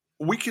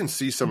 we can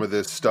see some of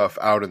this stuff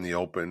out in the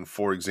open.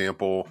 For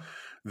example,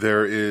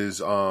 there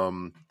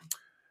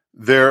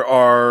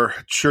are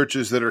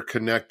churches that are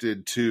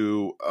connected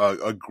to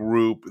a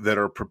group that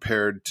are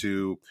prepared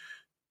to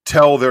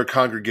tell their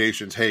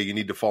congregations, hey, you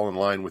need to fall in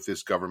line with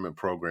this government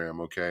program,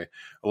 okay?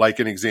 Like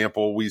an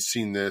example, we've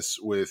seen this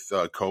with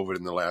COVID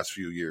in the last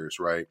few years,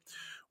 right?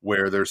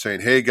 Where they're saying,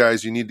 hey,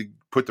 guys, you need to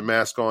put the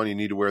mask on, you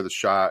need to wear the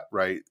shot,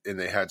 right? And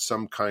they had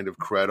some kind of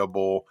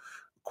credible,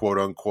 quote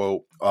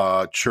unquote,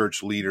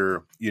 church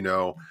leader,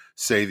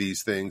 say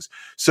these things.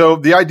 So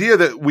the idea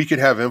that we could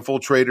have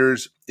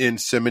infiltrators in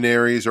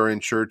seminaries or in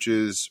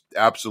churches,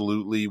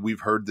 absolutely. We've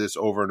heard this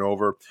over and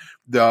over.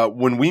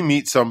 When we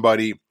meet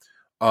somebody,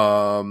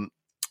 or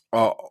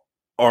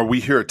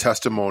we hear a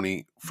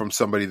testimony from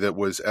somebody that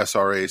was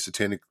SRA,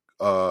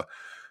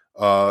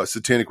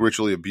 satanic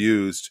ritually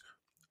abused,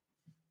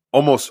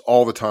 almost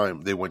all the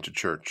time they went to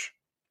church.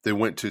 They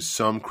went to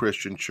some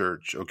Christian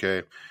church,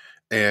 okay?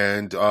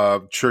 And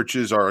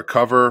churches are a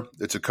cover.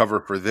 It's a cover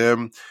for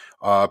them.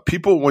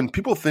 When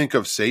people think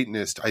of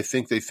Satanist, I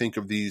think they think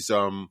of these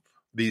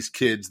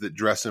kids that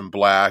dress in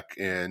black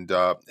and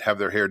have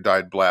their hair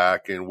dyed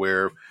black and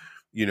wear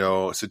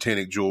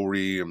satanic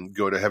jewelry and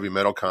go to heavy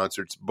metal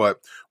concerts. But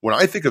when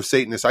I think of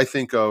Satanists, I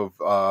think of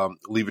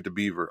Leave It to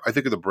Beaver. I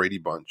think of the Brady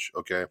Bunch,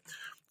 okay?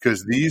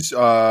 Because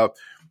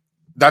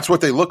that's what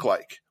they look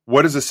like.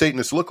 What does a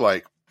Satanist look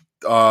like?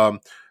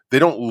 They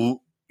don't,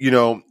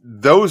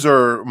 those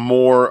are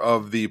more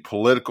of the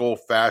political,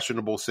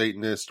 fashionable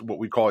Satanists, what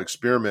we call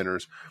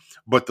experimenters.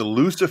 But the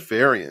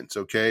Luciferians,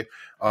 okay,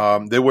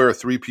 they wear a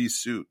 3-piece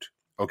suit.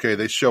 Okay,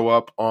 they show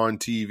up on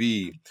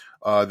TV.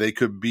 They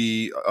could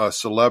be a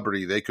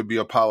celebrity. They could be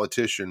a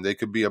politician. They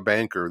could be a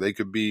banker. They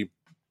could be,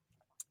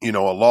 a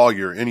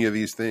lawyer, any of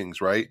these things,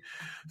 right?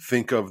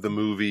 Think of the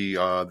movie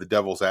The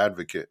Devil's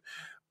Advocate.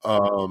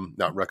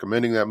 Not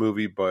recommending that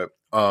movie, but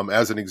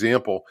as an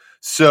example.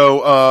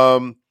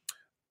 So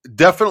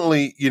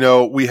definitely,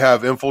 we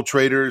have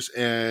infiltrators,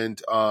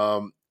 and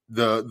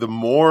the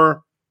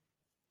more,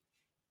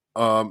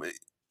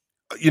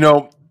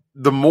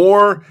 the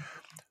more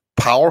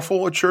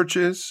powerful a church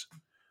is,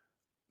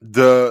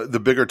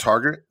 the bigger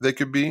target they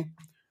could be,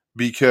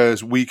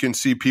 because we can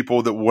see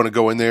people that want to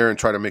go in there and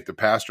try to make the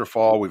pastor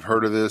fall. We've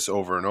heard of this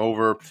over and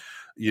over.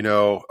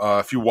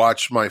 If you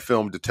watch my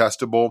film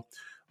Detestable,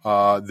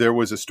 there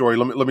was a story.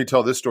 Let me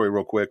tell this story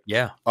real quick.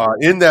 Yeah.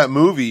 In that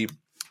movie,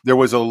 there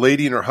was a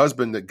lady and her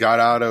husband that got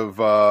out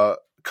of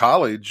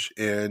college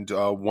and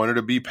wanted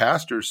to be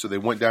pastors. So they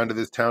went down to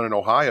this town in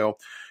Ohio,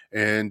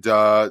 and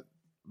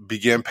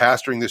began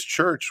pastoring this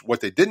church,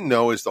 what they didn't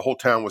know is the whole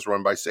town was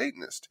run by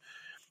Satanists.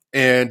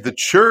 And the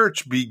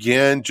church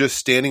began just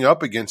standing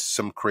up against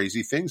some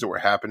crazy things that were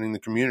happening in the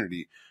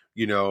community,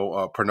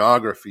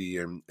 pornography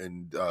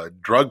and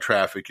drug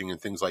trafficking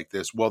and things like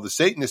this. Well, the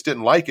Satanists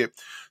didn't like it,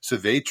 so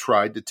they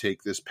tried to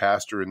take this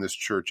pastor in this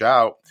church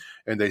out,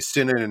 and they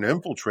sent in an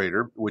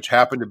infiltrator, which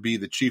happened to be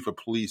the chief of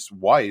police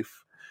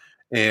wife,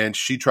 and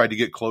she tried to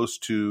get close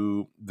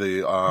to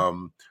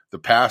the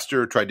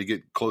pastor, tried to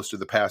get close to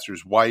the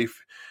pastor's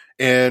wife,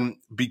 and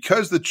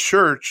because the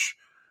church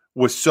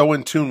was so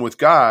in tune with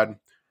God,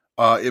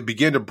 it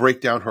began to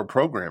break down her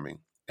programming,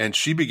 and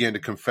she began to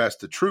confess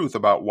the truth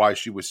about why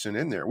she was sent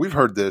in there. We've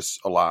heard this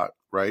a lot,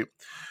 right?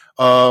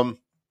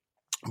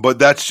 But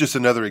that's just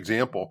another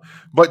example.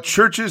 But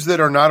churches that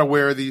are not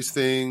aware of these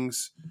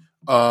things,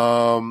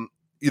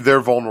 they're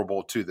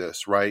vulnerable to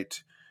this,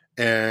 right?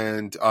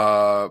 And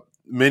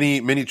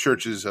many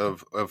churches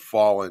have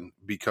fallen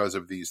because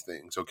of these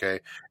things, okay?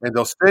 And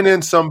they'll send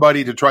in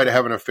somebody to try to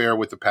have an affair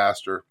with the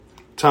pastor.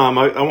 Tom,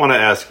 I want to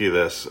ask you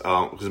this,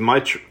 because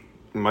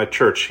my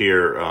church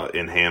here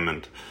in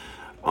Hammond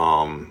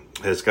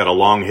has got a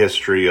long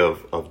history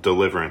of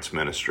deliverance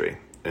ministry,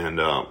 and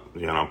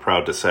I'm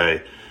proud to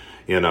say,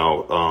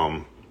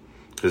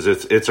 because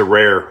it's a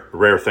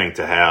rare thing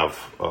to have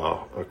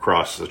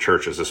across the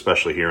churches,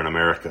 especially here in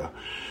America.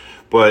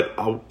 But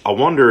I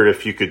wonder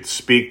if you could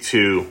speak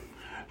to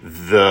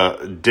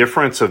the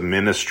difference of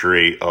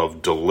ministry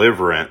of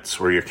deliverance,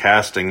 where you're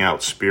casting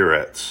out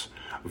spirits,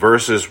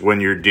 versus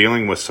when you're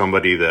dealing with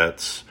somebody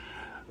that's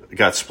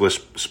got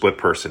split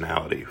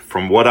personality.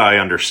 From what I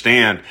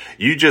understand,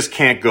 you just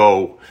can't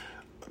go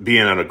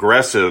being an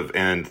aggressive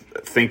and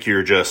think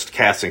you're just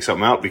casting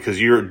something out,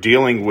 because you're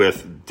dealing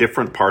with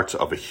different parts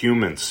of a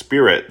human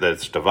spirit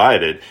that's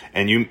divided.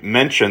 And you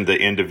mentioned the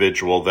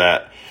individual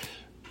that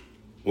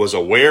was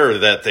aware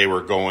that they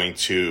were going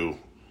to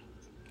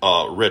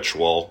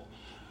ritual,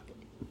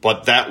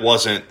 but that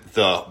wasn't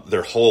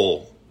their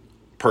whole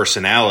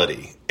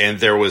personality. And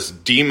there was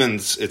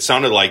demons. It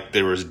sounded like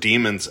there was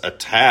demons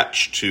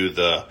attached to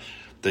the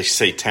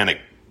satanic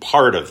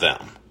part of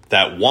them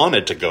that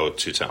wanted to go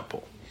to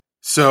temple.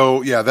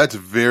 So yeah, that's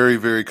very,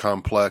 very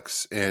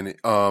complex. And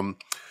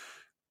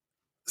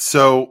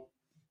so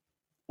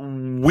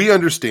we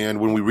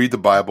understand when we read the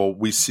Bible,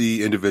 we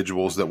see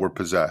individuals that were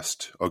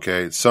possessed.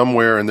 Okay,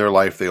 somewhere in their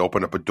life they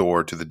open up a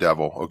door to the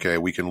devil. Okay,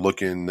 we can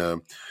look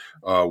in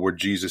where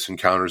Jesus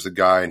encounters the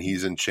guy and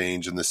he's in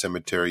chains in the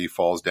cemetery. He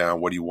falls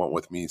down. What do you want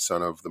with me,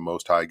 son of the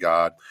Most High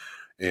God?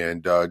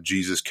 And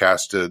Jesus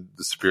casted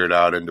the spirit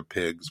out into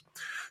pigs.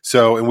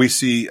 So, and we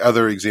see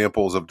other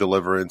examples of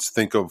deliverance.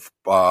 Think of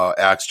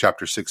Acts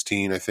chapter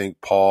 16. I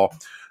think Paul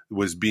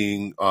was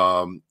being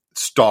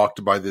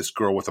stalked by this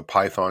girl with a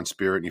python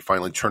spirit, and he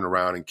finally turned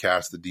around and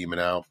cast the demon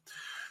out.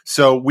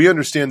 So we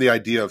understand the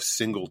idea of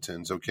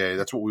singletons, okay?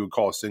 That's what we would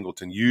call a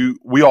singleton.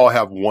 We all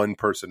have one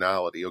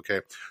personality,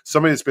 okay?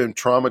 Somebody that's been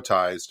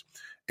traumatized,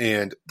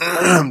 and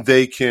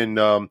they can,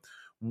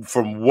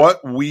 from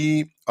what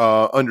we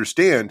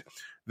understand,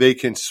 they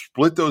can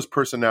split those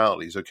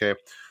personalities, okay?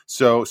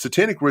 So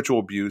satanic ritual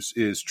abuse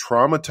is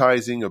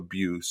traumatizing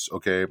abuse,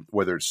 okay,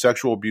 whether it's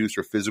sexual abuse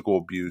or physical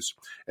abuse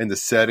in the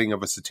setting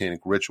of a satanic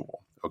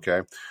ritual,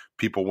 okay?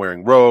 People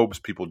wearing robes,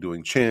 people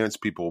doing chants,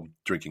 people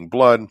drinking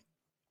blood.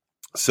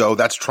 So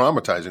that's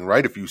traumatizing,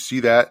 right? If you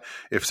see that,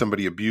 if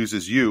somebody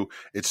abuses you,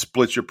 it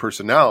splits your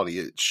personality.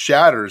 It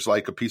shatters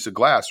like a piece of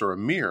glass or a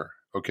mirror,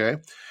 okay?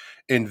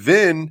 And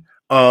then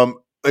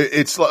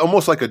it's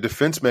almost like a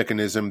defense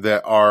mechanism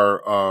that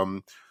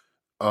our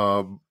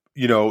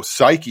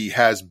psyche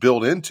has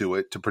built into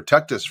it to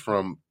protect us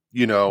from,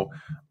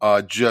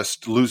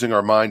 just losing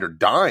our mind or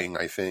dying,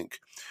 I think.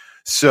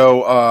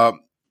 So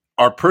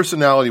our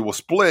personality will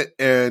split,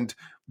 and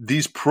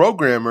these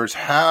programmers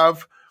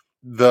have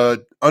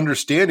the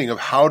understanding of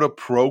how to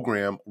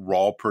program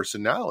raw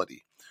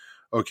personality.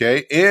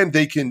 Okay. And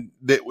they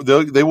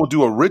will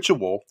do a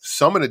ritual,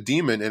 summon a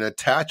demon, and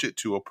attach it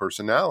to a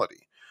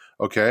personality.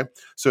 Okay.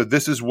 So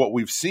this is what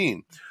we've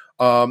seen.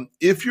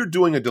 If you're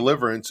doing a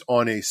deliverance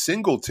on a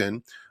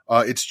singleton,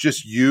 it's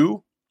just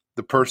you,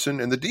 the person,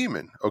 and the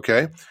demon.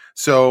 Okay.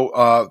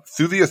 So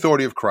through the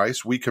authority of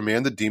Christ, we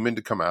command the demon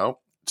to come out.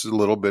 It's a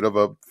little bit of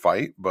a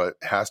fight, but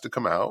it has to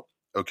come out.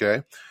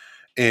 Okay.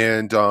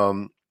 And,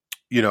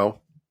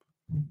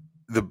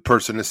 the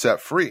person is set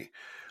free.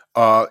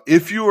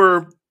 If you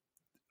are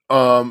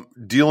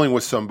dealing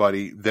with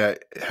somebody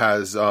that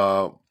has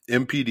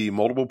MPD,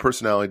 multiple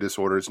personality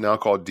disorder, it's now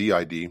called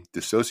DID,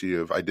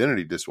 dissociative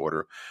identity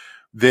disorder,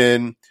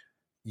 then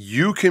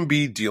you can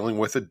be dealing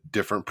with a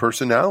different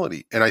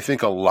personality. And I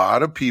think a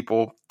lot of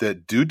people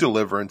that do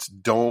deliverance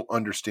don't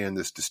understand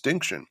this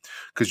distinction,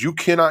 because you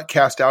cannot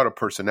cast out a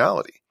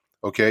personality.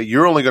 Okay.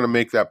 You're only going to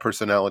make that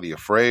personality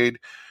afraid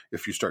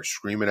if you start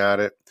screaming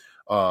at it.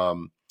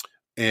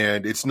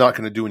 And it's not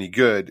going to do any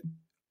good.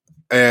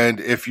 And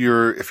if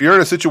you're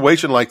in a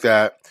situation like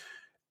that,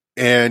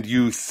 and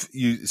you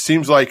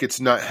seems like it's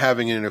not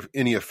having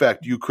any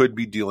effect, you could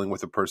be dealing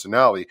with a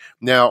personality.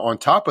 Now, on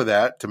top of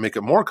that, to make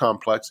it more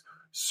complex,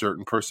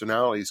 certain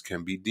personalities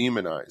can be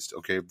demonized.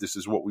 Okay, this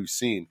is what we've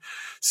seen.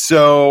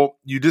 So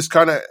you just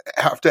kind of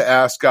have to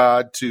ask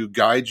God to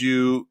guide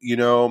you,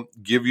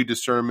 give you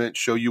discernment,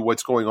 show you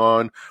what's going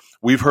on.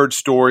 We've heard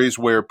stories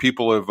where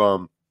people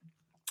have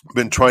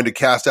been trying to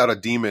cast out a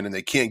demon and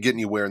they can't get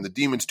anywhere, and the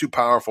demon's too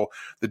powerful.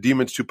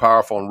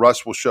 And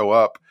Russ will show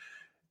up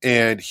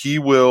and he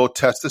will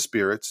test the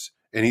spirits.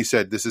 And he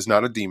said, this is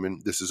not a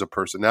demon. This is a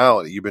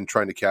personality. You've been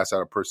trying to cast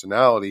out a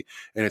personality,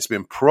 and it's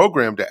been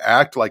programmed to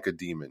act like a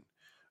demon.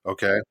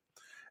 Okay.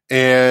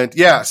 And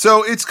yeah,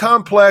 so it's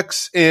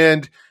complex.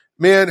 And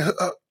man,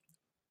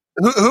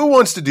 who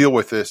wants to deal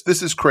with this?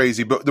 This is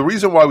crazy. But the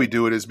reason why we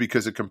do it is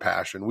because of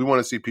compassion. We want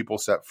to see people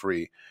set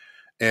free.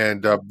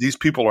 And these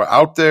people are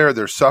out there,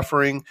 they're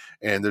suffering,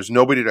 and there's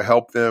nobody to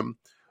help them.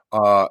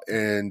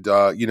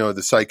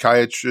 The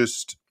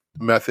psychiatrist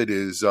method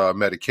is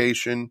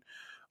medication.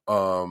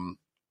 Or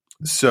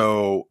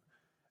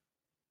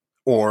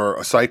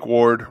a psych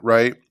ward,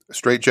 right? A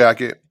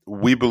straitjacket.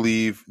 We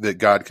believe that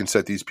God can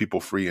set these people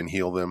free and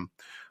heal them.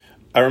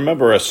 I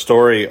remember a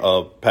story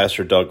of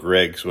Pastor Doug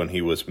Riggs when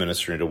he was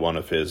ministering to one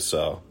of his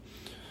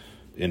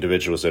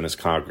individuals in his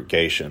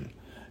congregation.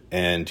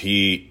 And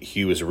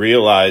he was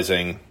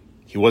realizing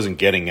he wasn't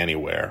getting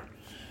anywhere.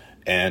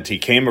 And he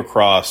came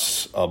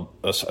across, it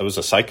was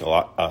a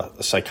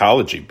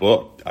psychology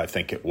book, I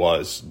think it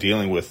was,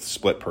 dealing with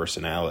split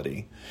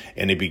personality.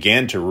 And he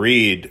began to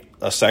read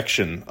a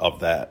section of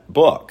that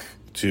book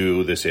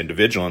to this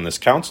individual in this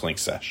counseling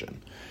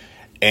session.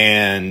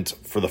 And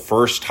for the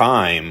first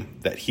time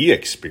that he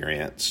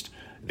experienced,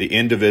 the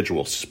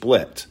individual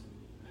split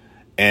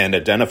and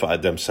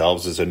identified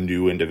themselves as a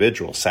new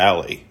individual,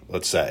 Sally,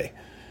 let's say.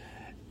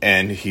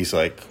 And he's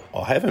like,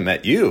 well, I haven't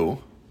met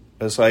you.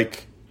 It's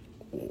like,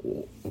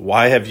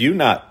 why have you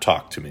not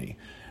talked to me?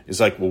 It's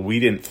like, well, we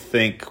didn't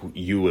think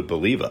you would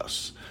believe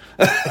us.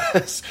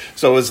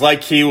 So it's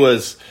like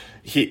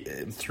he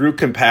through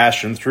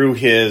compassion, through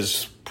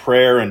his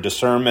prayer and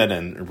discernment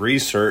and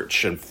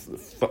research and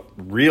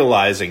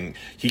realizing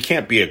he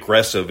can't be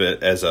aggressive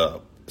as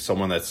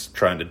someone that's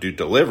trying to do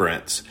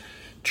deliverance,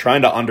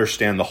 trying to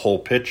understand the whole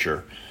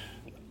picture.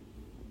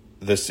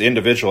 This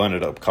individual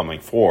ended up coming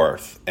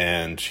forth,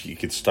 and he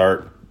could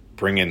start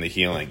bringing the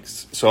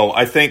healings. So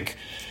I think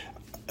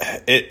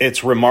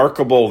it's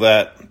remarkable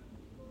that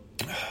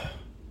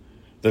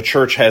the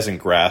church hasn't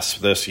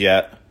grasped this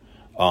yet.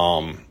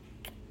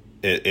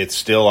 It's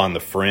still on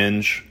the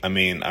fringe. I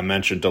mean, I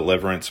mentioned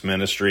deliverance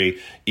ministry.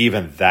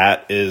 Even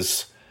that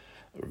is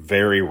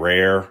very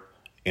rare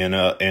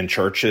in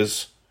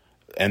churches.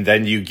 And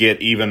then you get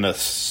even a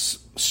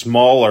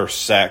smaller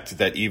sect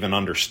that even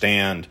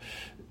understand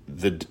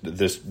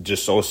this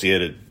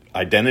dissociated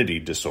identity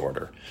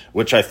disorder,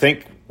 which I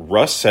think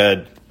Russ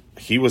said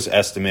he was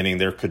estimating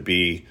there could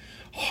be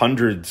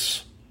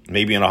hundreds,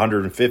 maybe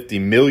 150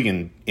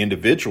 million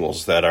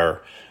individuals that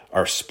are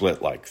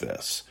split like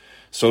this.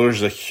 So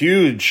there's a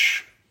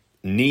huge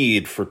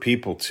need for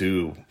people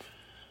to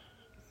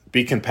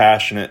be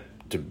compassionate,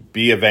 to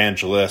be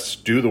evangelists,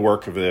 do the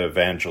work of the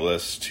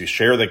evangelists, to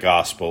share the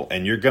gospel,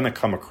 and you're going to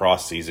come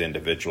across these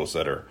individuals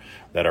that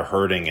are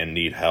hurting and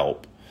need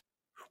help.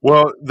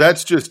 Well,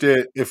 that's just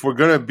it. If we're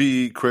going to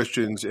be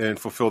Christians and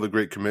fulfill the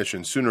Great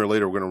Commission, sooner or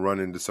later we're going to run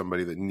into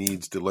somebody that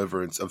needs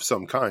deliverance of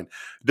some kind.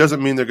 It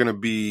doesn't mean they're going to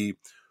be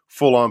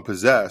full-on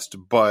possessed,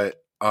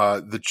 but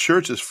the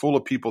church is full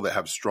of people that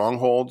have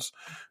strongholds,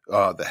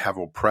 that have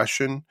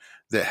oppression,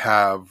 that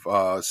have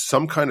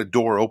some kind of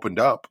door opened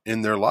up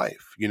in their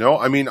life.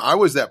 I mean, I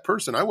was that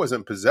person. I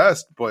wasn't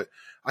possessed, but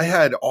I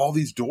had all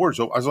these doors.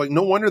 I was like,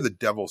 no wonder the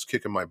devil's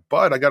kicking my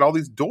butt. I got all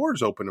these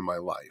doors open in my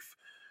life.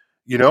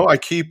 I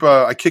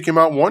kick him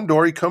out one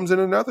door, he comes in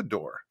another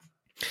door.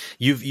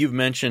 You've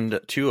mentioned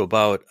too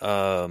about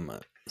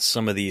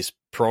some of these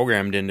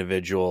programmed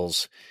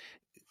individuals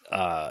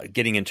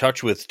getting in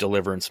touch with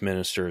deliverance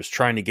ministers,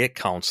 trying to get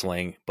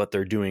counseling, but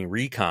they're doing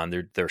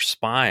recon, they're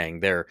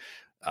spying.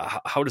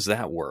 How does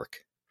that work?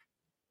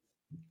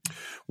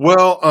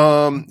 Well,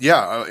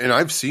 and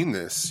I've seen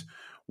this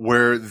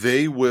where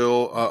they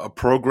will a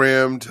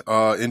programmed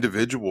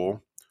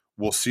individual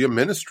will see a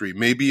ministry,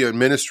 maybe a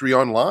ministry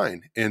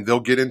online, and they'll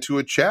get into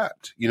a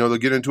chat. They'll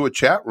get into a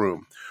chat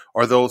room,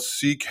 or they'll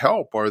seek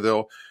help, or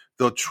they'll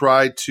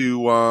try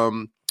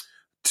to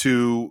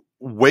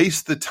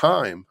waste the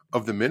time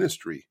of the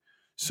ministry,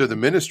 so the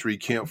ministry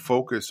can't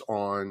focus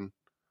on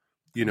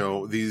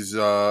these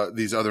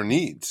other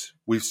needs.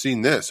 We've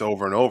seen this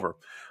over and over.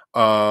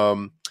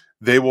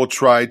 They will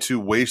try to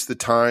waste the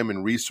time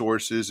and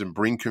resources and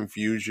bring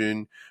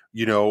confusion,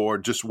 or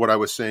just what I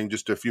was saying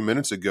just a few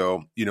minutes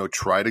ago,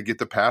 try to get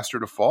the pastor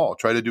to fall,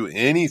 try to do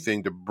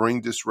anything to bring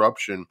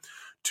disruption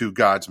to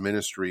God's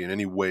ministry in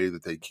any way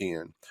that they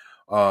can.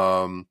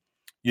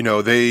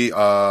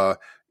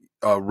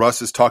 Russ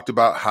has talked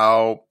about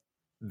how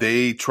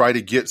they try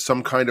to get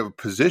some kind of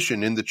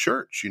position in the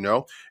church.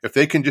 If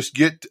they can just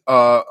get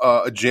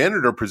a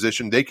janitor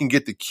position, they can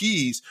get the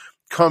keys,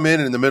 come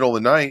in the middle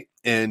of the night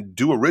and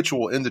do a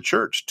ritual in the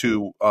church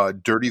to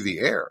dirty the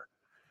air.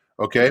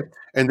 Okay.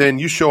 And then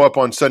you show up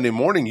on Sunday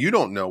morning, you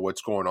don't know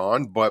what's going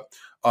on, but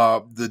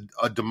a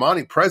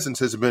demonic presence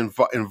has been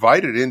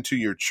invited into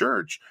your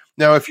church.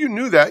 Now, if you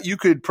knew that, you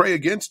could pray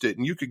against it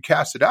and you could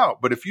cast it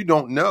out. But if you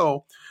don't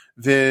know,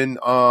 then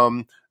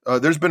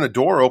there's been a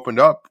door opened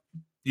up,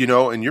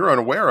 and you're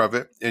unaware of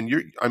it. And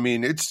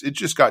it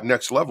just got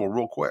next level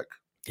real quick.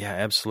 Yeah,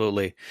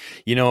 absolutely.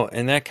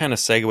 And that kind of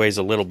segues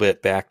a little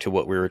bit back to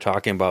what we were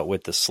talking about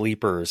with the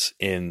sleepers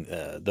in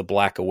the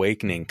Black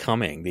Awakening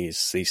coming.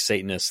 These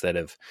Satanists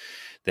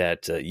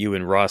that you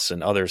and Russ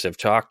and others have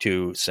talked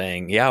to,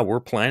 saying, "Yeah, we're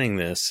planning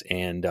this,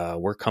 and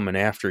we're coming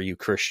after you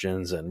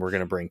Christians, and we're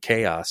going to bring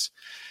chaos."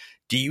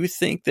 Do you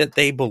think that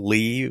they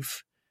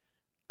believe?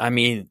 I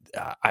mean,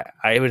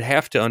 I would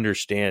have to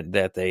understand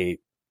that they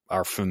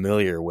are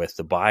familiar with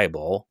the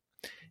Bible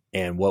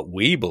and what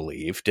we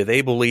believe. Do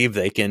they believe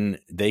they can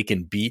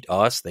beat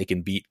us? They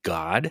can beat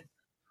God?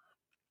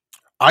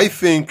 I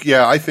think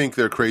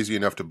they're crazy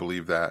enough to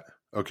believe that.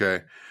 Okay.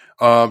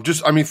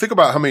 Think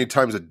about how many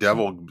times the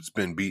devil's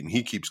been beaten.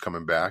 He keeps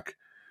coming back.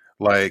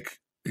 Like,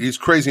 he's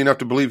crazy enough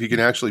to believe he can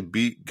actually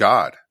beat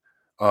God.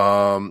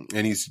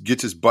 And he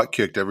gets his butt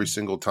kicked every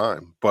single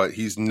time, but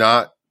he's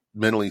not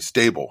mentally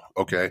stable.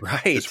 Okay.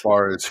 Right. As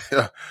far as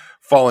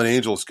fallen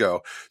angels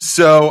go.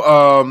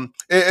 So,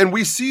 and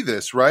we see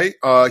this, right?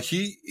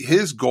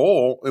 His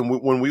goal, and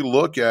when we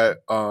look at,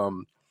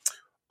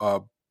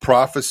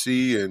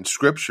 prophecy and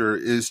scripture,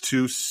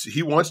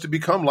 he wants to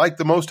become like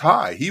the Most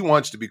High. He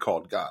wants to be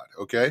called God.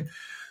 Okay.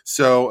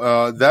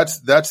 So,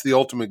 that's the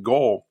ultimate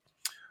goal.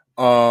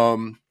 But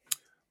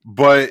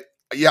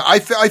yeah, I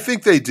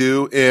think they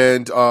do.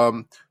 And,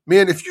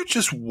 man, if you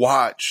just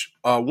watch,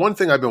 one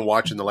thing I've been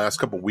watching the last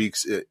couple of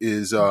weeks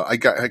is I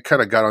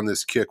kind of got on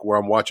this kick where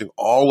I'm watching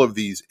all of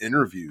these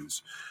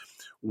interviews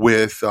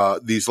with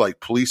these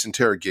like police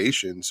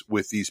interrogations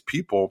with these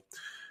people.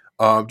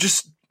 I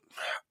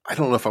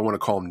don't know if I want to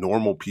call them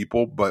normal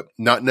people, but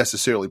not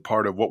necessarily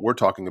part of what we're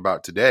talking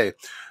about today.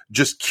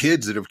 Just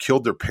kids that have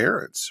killed their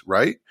parents,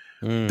 right?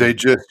 They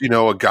just,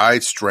 a guy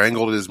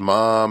strangled his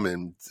mom,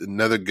 and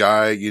another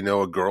guy,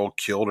 a girl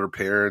killed her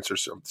parents or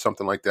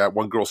something like that.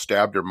 One girl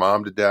stabbed her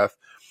mom to death,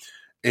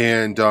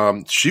 and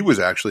she was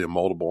actually a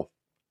multiple.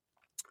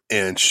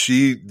 And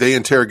they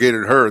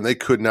interrogated her, and they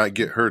could not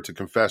get her to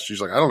confess.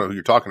 She's like, I don't know who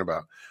you're talking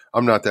about.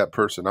 I'm not that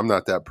person. I'm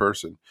not that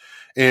person.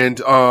 And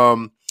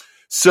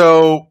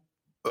so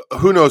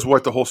who knows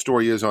what the whole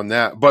story is on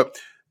that. But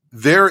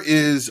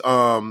there's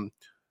a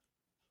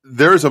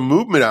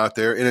movement out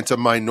there, and it's a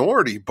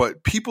minority,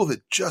 but people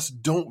that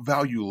just don't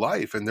value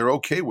life, and they're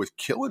okay with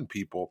killing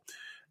people.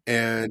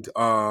 And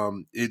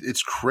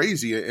it's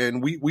crazy.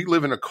 And we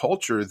live in a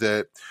culture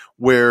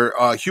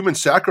where human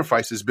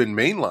sacrifice has been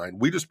mainlined.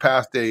 We just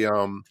passed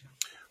an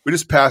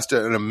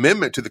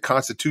amendment to the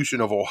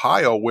Constitution of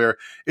Ohio where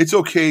it's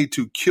okay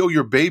to kill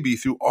your baby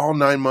through all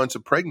 9 months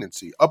of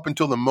pregnancy up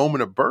until the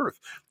moment of birth.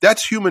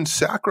 That's human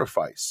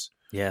sacrifice.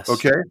 Yes.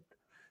 Okay.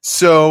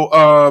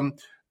 So,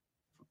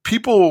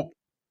 people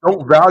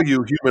don't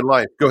value human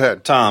life. Go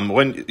ahead, Tom.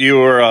 When you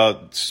were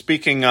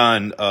speaking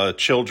on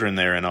children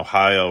there in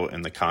Ohio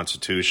and the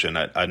Constitution,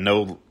 I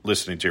know,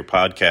 listening to your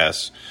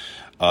podcast,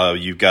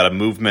 you've got a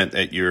movement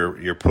that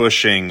you're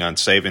pushing on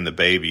saving the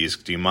babies.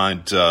 Do you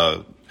mind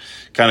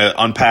kind of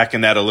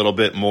unpacking that a little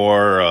bit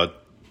more?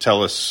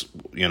 Tell us,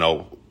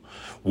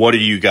 what are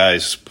you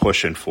guys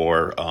pushing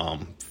for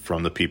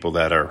from the people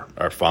that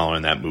are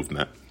following that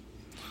movement?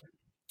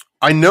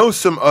 I know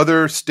some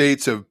other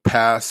states have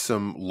passed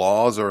some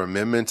laws or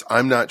amendments.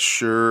 I'm not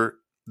sure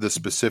the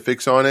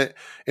specifics on it.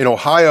 In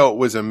Ohio, it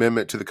was an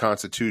amendment to the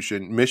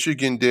Constitution.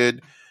 Michigan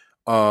did.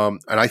 And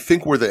I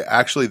think we're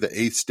actually the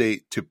 8th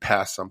state to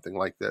pass something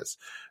like this.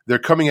 They're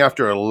coming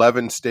after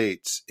 11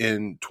 states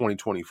in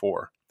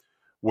 2024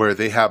 where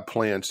they have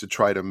plans to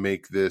try to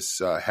make this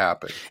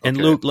happen. And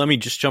okay. Luke, let me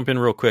just jump in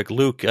real quick.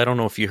 Luke, I don't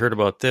know if you heard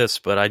about this,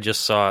 but I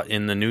just saw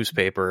in the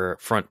newspaper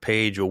front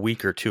page a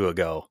week or two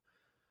ago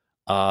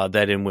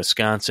that in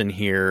Wisconsin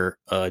here,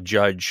 a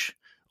judge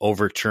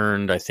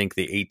overturned, I think,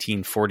 the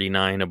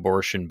 1849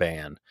 abortion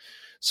ban.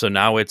 So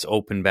now it's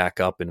open back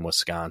up in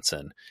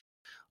Wisconsin.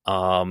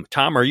 Tom,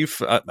 are you?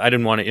 I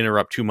didn't want to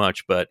interrupt too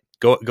much, but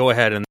go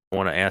ahead, and I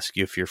want to ask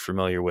you if you're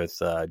familiar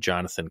with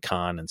Jonathan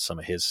Cahn and some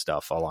of his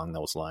stuff along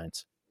those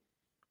lines.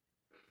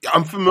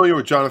 I'm familiar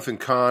with Jonathan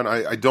Cahn.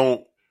 I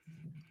don't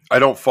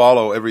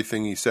follow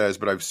everything he says,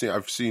 but I've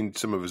seen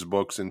some of his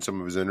books and some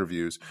of his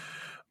interviews.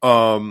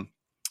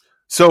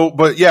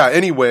 But yeah,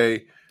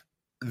 anyway,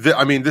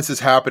 this is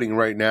happening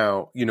right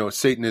now.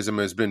 Satanism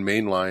has been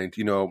mainlined.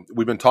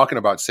 We've been talking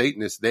about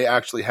Satanists. They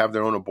actually have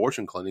their own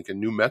abortion clinic in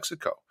New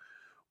Mexico,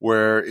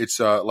 where it's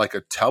like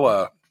a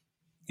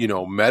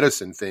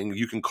medicine thing.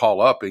 You can call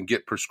up and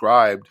get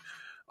prescribed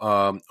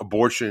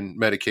abortion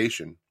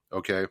medication.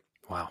 Okay.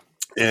 Wow.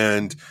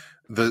 And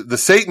the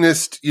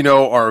Satanists,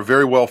 are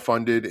very well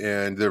funded,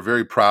 and they're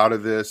very proud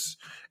of this.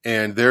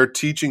 And they're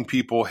teaching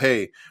people,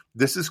 hey,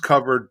 this is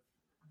covered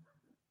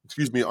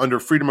under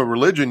freedom of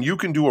religion, you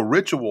can do a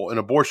ritual, an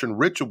abortion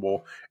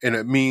ritual, and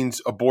it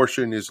means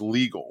abortion is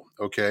legal.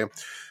 Okay.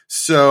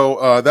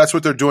 So that's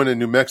what they're doing in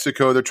New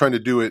Mexico. They're trying to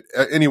do it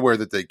anywhere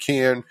that they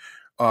can.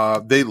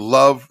 They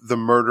love the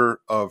murder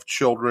of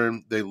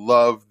children. They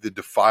love the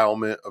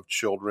defilement of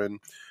children.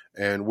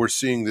 And we're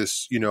seeing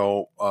this,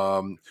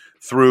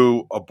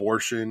 through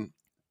abortion,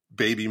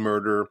 baby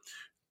murder,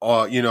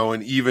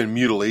 and even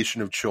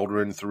mutilation of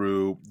children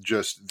through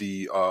just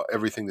the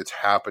everything that's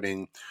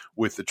happening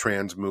with the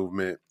trans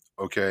movement.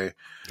 Okay.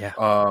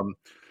 Yeah.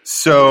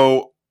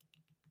 So,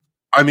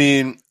 I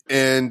mean,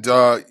 and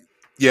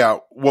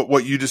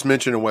what you just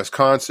mentioned in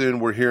Wisconsin,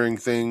 we're hearing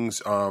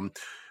things.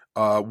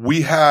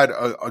 We had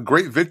a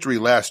great victory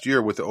last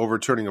year with the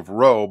overturning of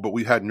Roe, but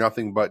we had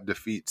nothing but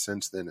defeat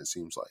since then, it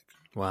seems like.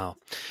 Wow.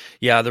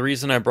 Yeah, the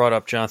reason I brought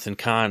up Jonathan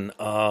Cahn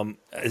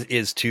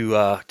is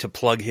to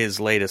plug his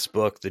latest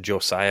book, The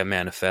Josiah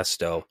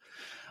Manifesto.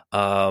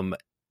 And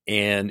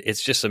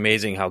it's just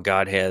amazing how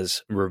God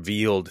has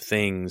revealed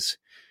things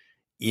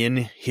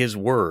in his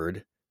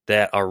word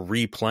that are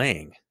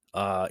replaying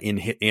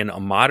in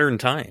modern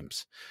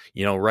times,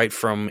 right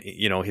from,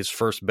 his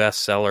first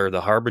bestseller,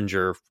 The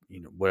Harbinger,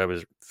 whatever,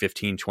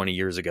 15, 20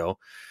 years ago,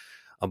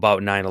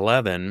 about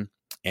 9/11,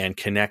 and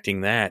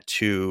connecting that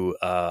to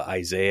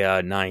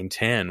Isaiah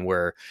 9:10,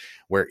 where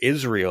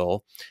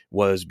Israel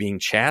was being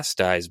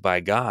chastised by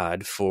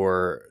God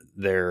for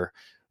their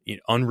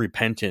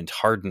unrepentant,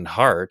 hardened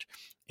heart.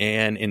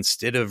 And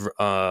instead of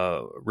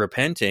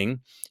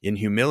repenting in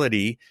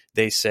humility,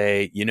 they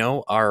say,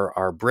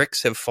 our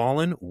bricks have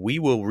fallen. We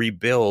will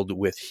rebuild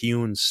with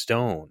hewn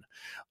stone.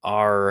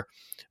 Our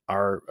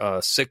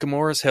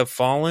sycamores have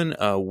fallen.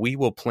 We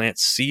will plant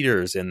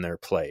cedars in their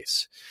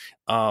place.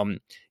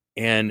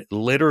 And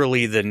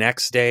literally the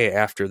next day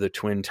after the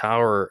Twin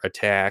Tower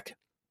attack,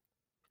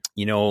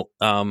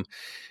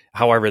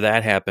 however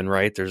that happened,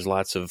 right? There's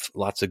lots of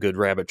good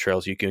rabbit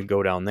trails you can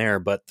go down there.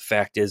 But the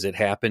fact is, it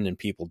happened and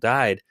people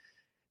died.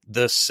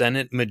 The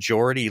Senate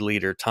Majority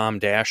Leader, Tom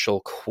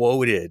Daschle,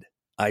 quoted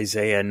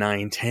Isaiah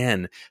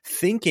 9:10,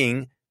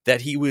 thinking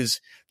that he was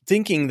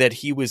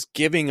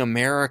giving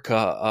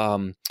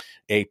America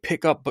a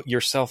pick up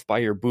yourself by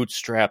your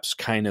bootstraps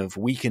kind of,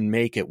 we can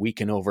make it, we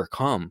can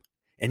overcome.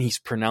 And he's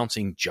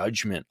pronouncing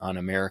judgment on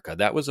America.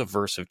 That was a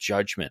verse of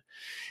judgment.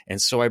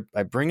 And so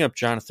I bring up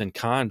Jonathan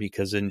Cahn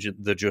because in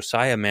the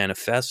Josiah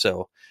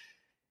Manifesto,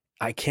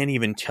 I can't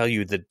even tell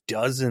you the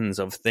dozens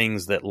of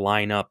things that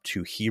line up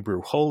to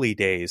Hebrew holy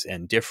days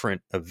and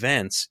different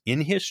events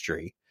in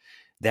history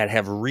that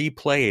have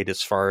replayed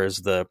as far as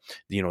the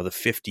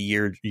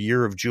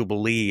 50-year of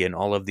Jubilee and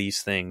all of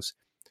these things,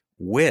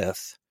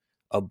 with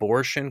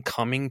abortion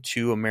coming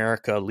to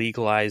America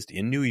legalized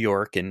in New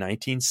York in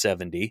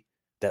 1970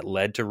 that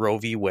led to Roe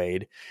v.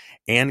 Wade,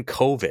 and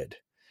COVID.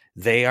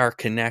 They are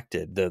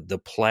connected. The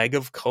plague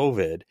of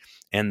COVID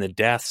and the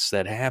deaths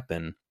that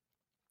happen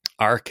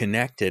are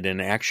connected, and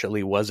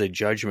actually was a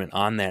judgment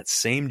on that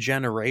same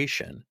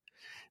generation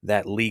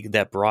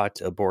that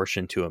brought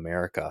abortion to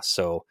America.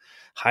 So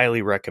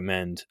highly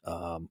recommend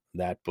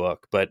that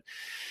book. But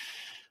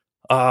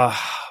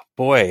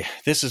boy,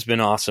 this has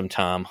been awesome,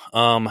 Tom.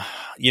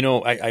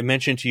 I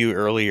mentioned to you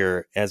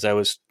earlier, as I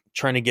was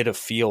trying to get a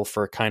feel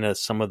for kind of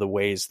some of the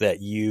ways that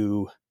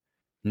you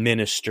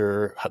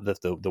minister,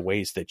 the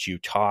ways that you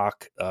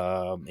talk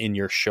in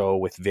your show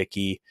with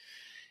Vicky.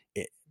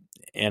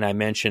 And I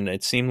mentioned,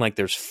 it seemed like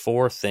there's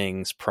 4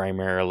 things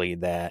primarily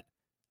that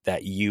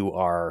you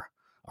are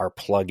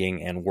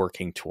plugging and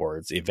working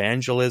towards: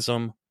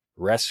 evangelism,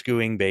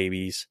 rescuing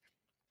babies,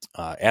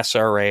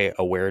 SRA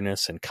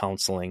awareness and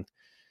counseling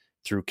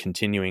through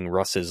continuing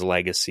Russ's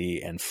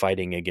legacy, and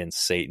fighting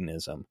against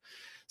Satanism.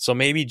 So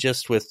maybe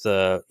just with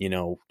the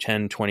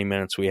 10, 20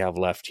 minutes we have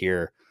left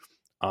here,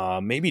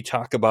 maybe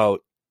talk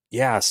about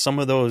some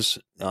of those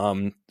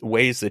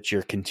ways that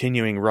you're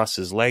continuing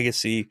Russ's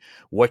legacy,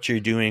 what you're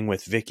doing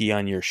with Vicky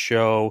on your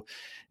show,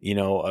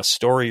 a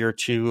story or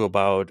two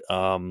about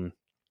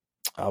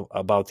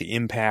the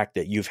impact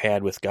that you've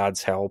had with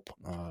God's help,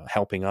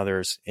 helping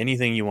others.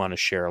 Anything you want to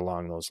share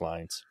along those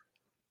lines?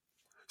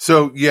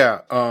 So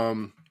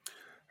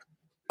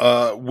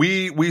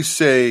we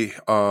say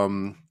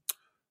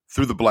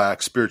through the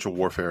black, spiritual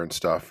warfare and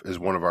stuff is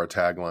one of our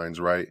taglines,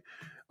 right?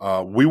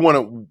 We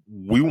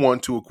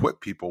want to equip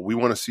people. We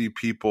want to see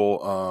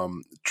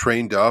people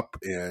trained up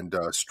and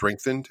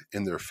strengthened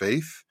in their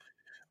faith,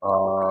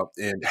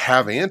 and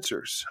have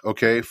answers,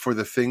 okay, for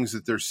the things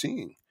that they're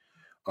seeing.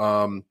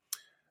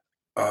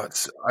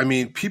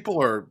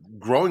 People are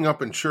growing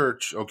up in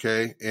church,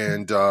 okay,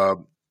 and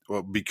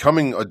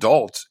becoming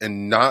adults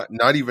and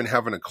not even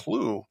having a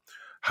clue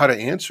how to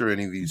answer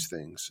any of these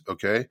things,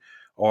 okay,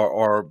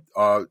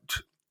 and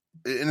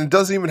it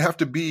doesn't even have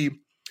to be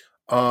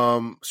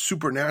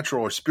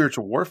supernatural or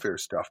spiritual warfare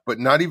stuff, but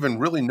not even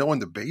really knowing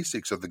the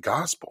basics of the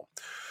gospel.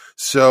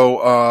 So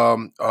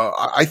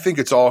I think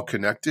it's all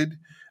connected.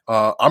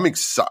 I'm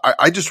excited.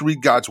 I just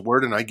read God's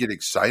word and I get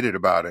excited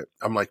about it.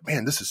 I'm like,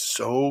 man, this is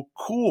so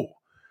cool.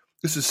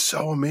 This is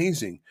so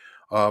amazing.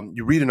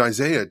 You read in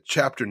Isaiah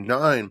chapter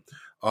 9,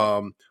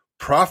 um,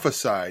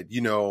 prophesied,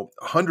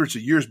 hundreds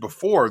of years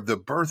before the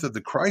birth of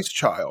the Christ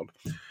child.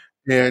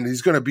 And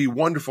he's going to be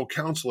wonderful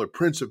counselor,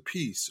 Prince of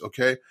Peace.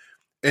 Okay.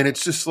 And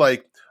it's just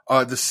like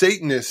the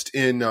Satanist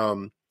in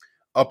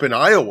up in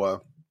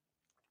Iowa,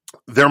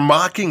 they're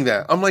mocking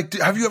that. I'm like,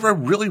 have you ever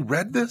really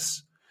read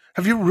this?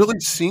 Have you really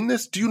seen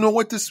this? Do you know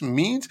what this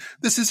means?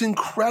 This is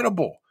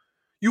incredible.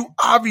 You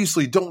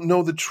obviously don't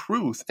know the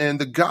truth. And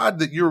the God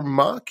that you're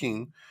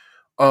mocking,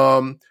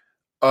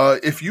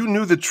 if you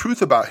knew the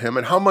truth about him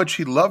and how much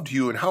he loved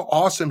you and how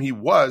awesome he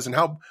was and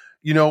how,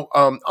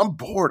 I'm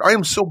bored. I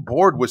am so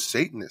bored with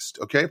Satanists.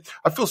 Okay.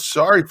 I feel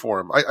sorry for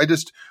him.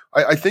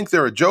 I think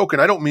they're a joke,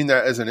 and I don't mean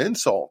that as an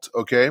insult.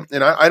 Okay.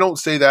 And I don't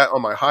say that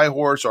on my high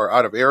horse or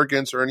out of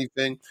arrogance or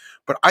anything,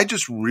 but I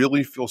just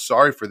really feel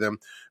sorry for them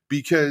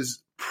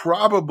because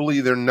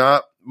probably they're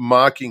not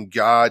mocking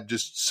God,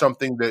 just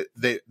something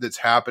that's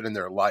happened in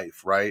their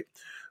life. Right.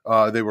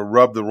 They were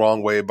rubbed the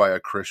wrong way by a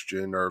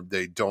Christian, or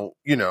they don't,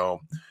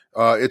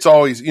 it's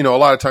always, a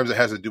lot of times it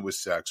has to do with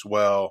sex.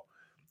 Well,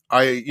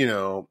 I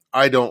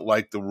don't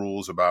like the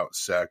rules about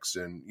sex,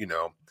 and,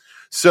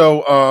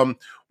 so,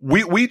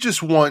 we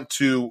just want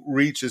to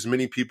reach as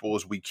many people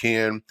as we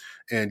can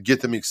and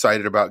get them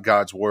excited about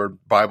God's word,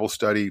 Bible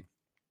study.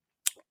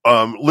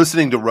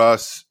 Listening to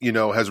Russ,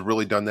 has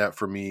really done that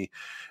for me.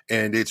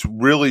 And it's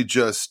really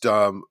just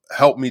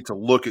helped me to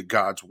look at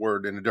God's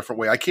word in a different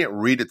way. I can't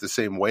read it the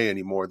same way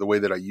anymore, the way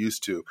that I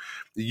used to.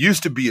 It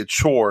used to be a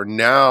chore.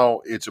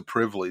 Now it's a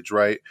privilege,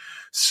 right?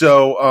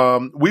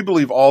 So we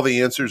believe all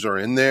the answers are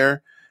in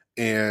there.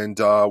 And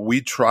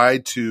we try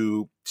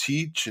to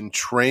teach and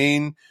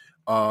train,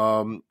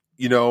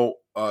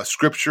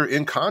 scripture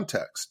in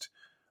context.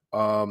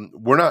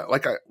 We're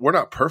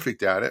not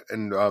perfect at it,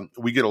 and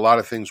we get a lot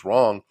of things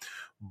wrong.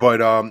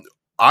 But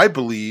I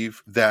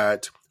believe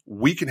that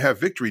we can have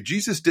victory.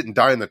 Jesus didn't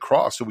die on the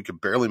cross so we could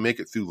barely make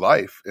it through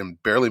life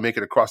and barely make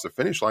it across the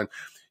finish line.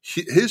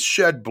 His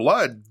shed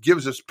blood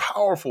gives us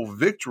powerful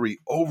victory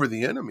over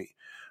the enemy.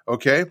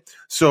 Okay.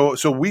 So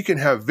we can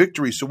have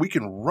victory, so we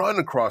can run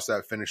across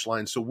that finish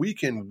line, so we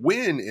can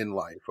win in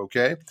life.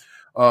 Okay.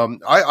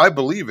 I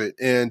believe it.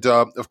 And,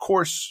 of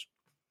course,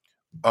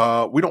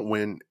 we don't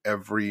win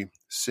every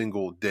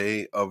single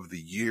day of the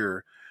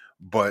year,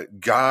 but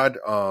God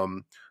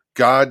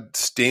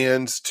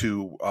stands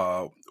to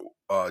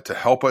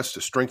help us,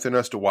 to strengthen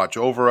us, to watch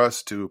over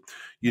us, the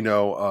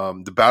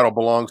battle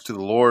belongs to the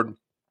Lord.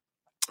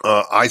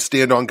 I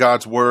stand on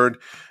God's word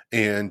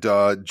and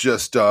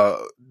just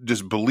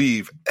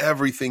believe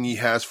everything he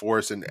has for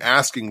us, and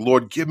asking,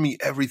 Lord, give me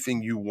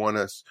everything you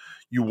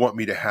want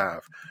me to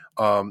have.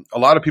 A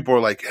lot of people are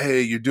like,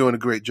 hey, you're doing a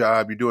great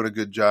job. You're doing a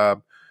good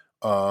job.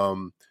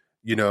 Glad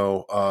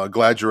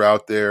you're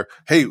out there.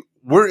 Hey,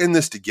 we're in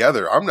this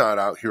together. I'm not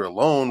out here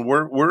alone.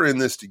 We're in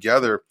this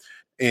together,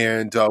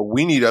 and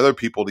we need other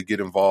people to get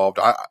involved.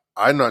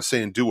 I'm not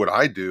saying do what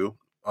I do.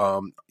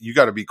 You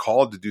got to be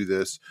called to do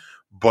this,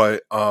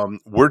 but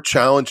we're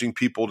challenging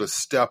people to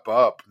step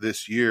up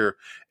this year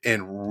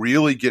and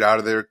really get out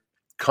of their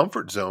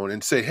comfort zone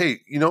and say, hey,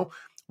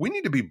 we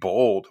need to be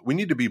bold. We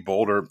need to be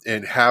bolder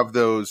and have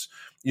those,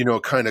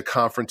 kind of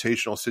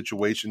confrontational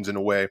situations in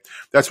a way.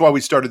 That's why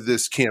we started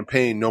this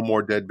campaign, No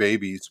More Dead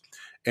Babies.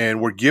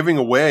 And we're giving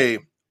away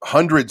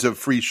hundreds of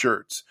free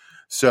shirts.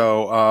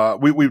 So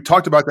we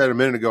talked about that a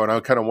minute ago, and I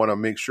kind of want to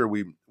make sure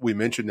we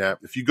mention that.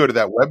 If you go to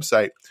that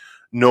website,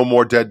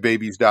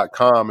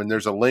 nomoredeadbabies.com, and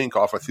there's a link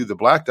off of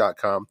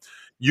throughtheblack.com,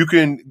 you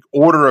can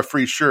order a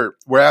free shirt.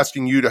 We're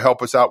asking you to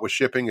help us out with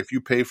shipping. If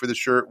you pay for the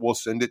shirt, we'll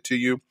send it to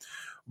you.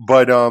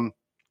 But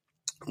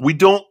we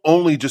don't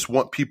only just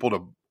want people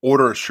to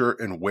order a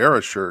shirt and wear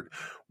a shirt.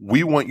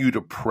 We want you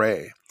to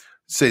pray.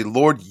 Say,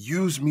 Lord,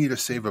 use me to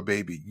save a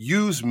baby.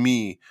 Use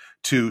me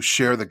to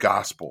share the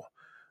gospel.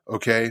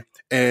 Okay.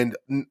 And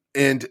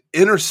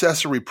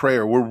intercessory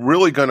prayer, we're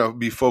really going to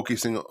be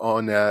focusing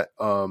on that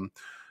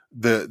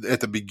at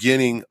the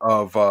beginning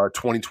of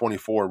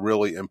 2024,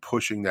 really, and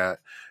pushing that,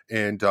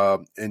 and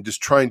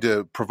just trying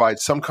to provide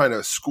some kind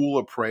of school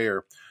of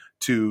prayer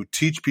to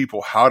teach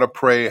people how to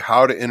pray,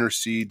 how to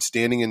intercede,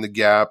 standing in the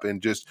gap,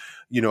 and just,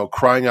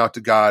 crying out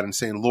to God and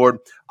saying, Lord,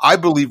 I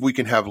believe we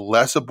can have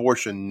less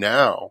abortion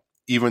now,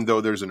 even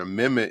though there's an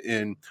amendment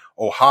in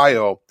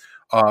Ohio,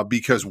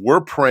 because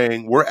we're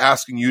praying, we're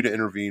asking you to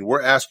intervene,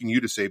 we're asking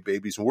you to save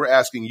babies, and we're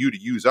asking you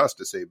to use us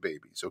to save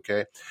babies.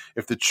 Okay.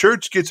 If the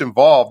church gets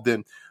involved,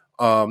 then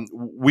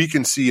we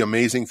can see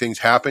amazing things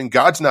happen.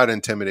 God's not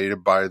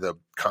intimidated by the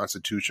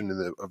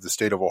Constitution of the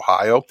state of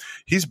Ohio.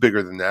 He's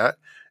bigger than that.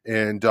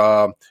 And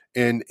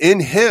in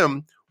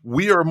him,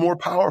 we are more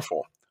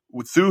powerful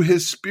through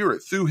his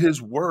spirit, through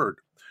his word.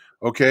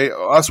 Okay.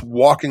 Us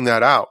walking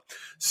that out.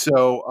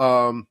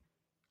 So,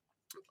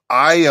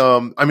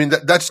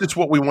 that's just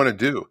what we want to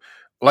do.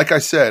 Like I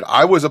said,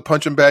 I was a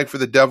punching bag for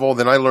the devil.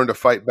 Then I learned to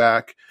fight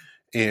back,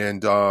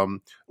 and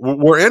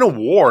we're in a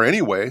war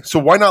anyway. So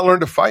why not learn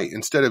to fight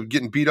instead of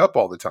getting beat up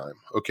all the time?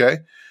 Okay.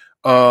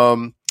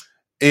 And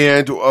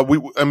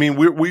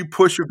we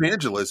push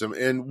evangelism,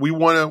 and we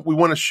want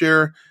to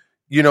share,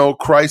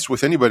 Christ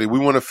with anybody. We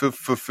want to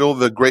fulfill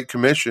the Great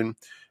Commission,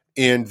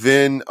 and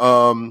then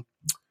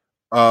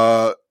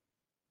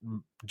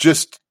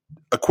just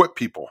equip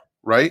people,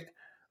 right,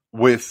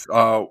 with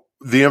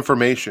the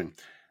information.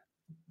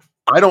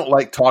 I don't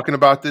like talking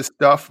about this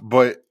stuff,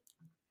 but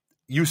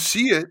you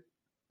see it.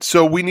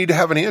 So we need to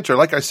have an answer.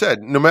 Like I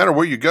said, no matter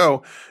where you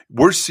go,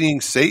 we're seeing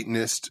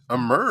Satanists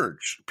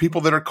emerge, people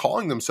that are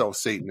calling themselves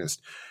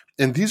Satanists.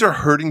 And these are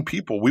hurting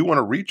people. We want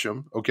to reach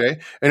them, okay?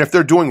 And if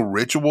they're doing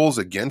rituals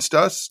against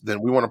us,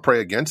 then we want to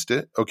pray against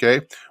it,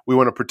 okay? We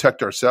want to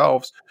protect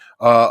ourselves.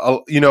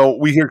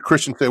 We hear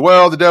Christians say,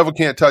 well, the devil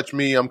can't touch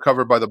me. I'm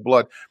covered by the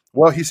blood.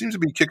 Well, he seems to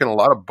be kicking a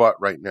lot of butt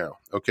right now,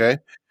 okay?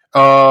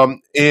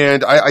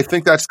 And I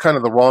think that's kind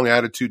of the wrong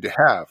attitude to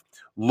have.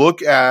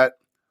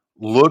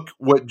 Look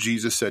what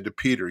Jesus said to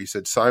Peter. He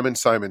said, Simon,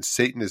 Simon,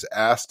 Satan is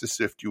asked to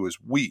sift you as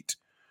wheat.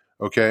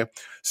 Okay.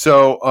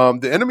 So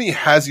the enemy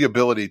has the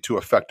ability to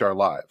affect our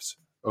lives.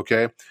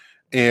 Okay.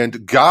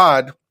 And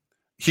God,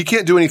 he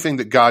can't do anything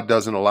that God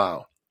doesn't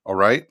allow. All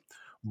right.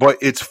 But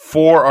it's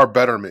for our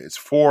betterment. It's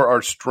for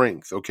our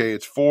strength. Okay.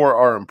 It's for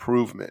our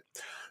improvement.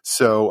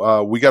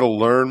 So we got to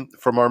learn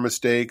from our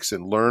mistakes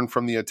and learn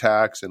from the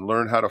attacks and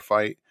learn how to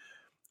fight.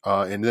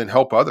 And then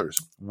help others.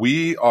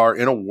 We are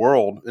in a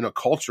world, in a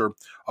culture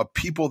of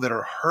people that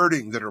are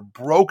hurting, that are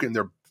broken.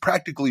 They're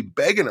practically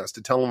begging us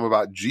to tell them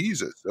about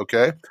Jesus,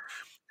 okay?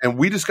 And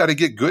we just got to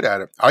get good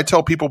at it. I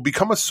tell people,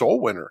 become a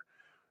soul winner.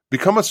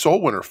 Become a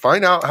soul winner.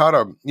 Find out how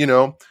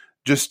to,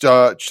 just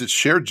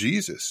share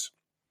Jesus.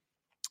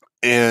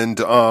 And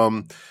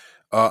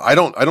I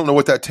don't know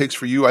what that takes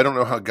for you. I don't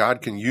know how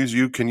God can use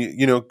you. Can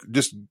you,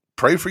 just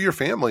pray for your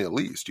family at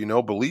least,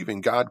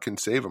 believing God can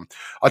save them.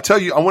 I'll tell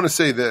you, I want to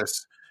say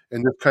this,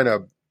 and this kind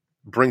of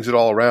brings it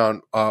all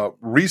around.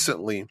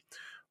 Recently,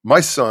 my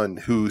son,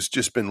 who's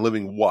just been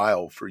living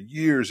wild for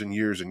years and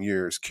years and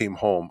years, came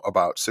home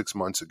about 6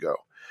 months ago.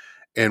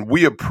 And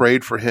we have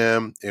prayed for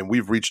him, and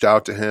we've reached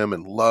out to him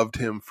and loved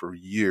him for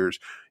years.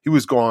 He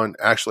was gone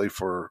actually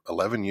for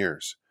 11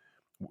 years.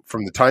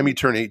 From the time he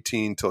turned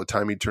 18 till the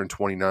time he turned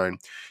 29.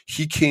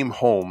 He came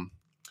home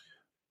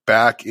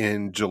back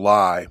in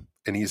July,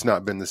 and he's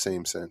not been the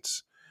same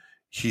since.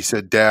 He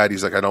said, Dad,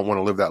 he's like, I don't want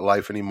to live that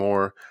life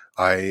anymore.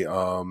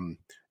 I'm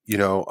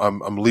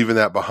leaving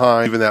that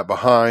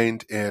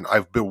behind. And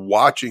I've been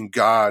watching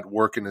God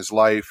work in his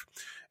life.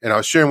 And I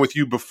was sharing with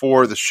you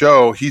before the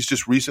show, he's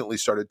just recently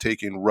started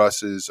taking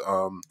Russ's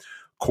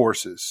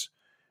courses.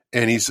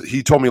 And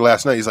he told me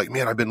last night, he's like,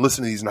 man, I've been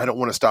listening to these and I don't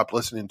want to stop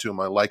listening to them.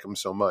 I like them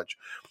so much.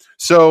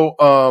 So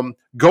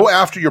go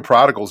after your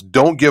prodigals.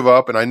 Don't give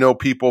up. And I know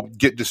people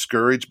get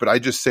discouraged, but I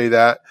just say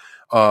that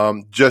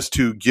just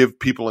to give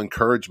people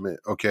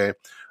encouragement. Okay.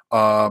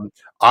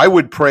 I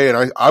would pray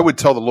and I would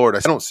tell the Lord, I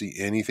don't see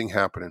anything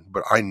happening,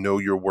 but I know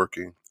you're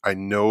working. I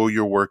know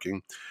you're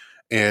working.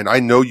 And I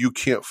know you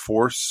can't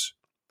force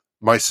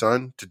my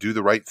son to do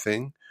the right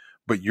thing,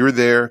 but you're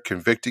there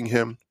convicting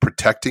him,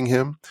 protecting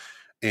him.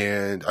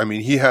 And I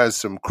mean, he has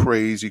some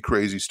crazy,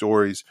 crazy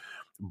stories,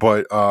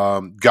 but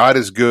God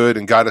is good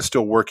and God is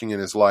still working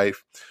in his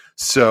life.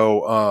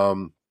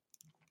 So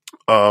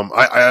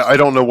I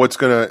don't know what's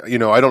going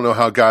to, I don't know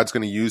how God's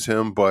going to use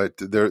him, but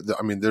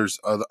there's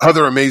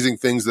other amazing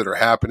things that are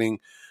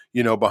happening,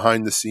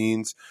 behind the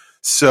scenes.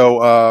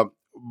 So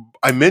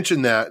I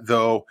mentioned that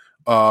though,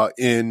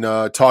 in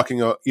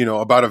talking,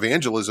 about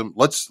evangelism.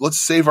 Let's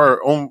save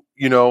our own,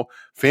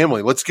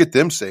 family. Let's get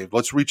them saved.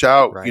 Let's reach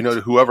out, Right.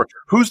 To whoever.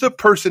 Who's the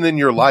person in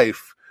your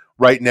life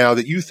right now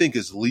that you think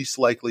is least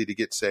likely to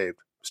get saved?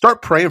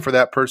 Start praying for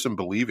that person,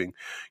 believing.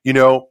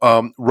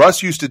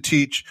 Russ used to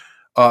teach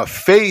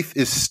faith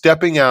is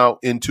stepping out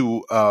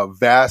into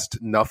vast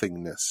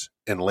nothingness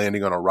and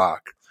landing on a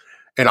rock.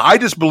 And I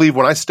just believe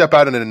when I step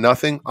out into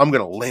nothing, I'm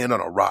going to land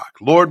on a rock.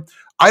 Lord,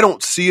 I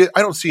don't see it.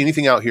 I don't see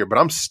anything out here, but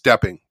I'm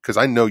stepping because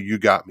I know you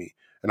got me.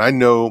 And I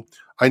know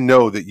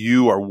that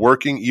you are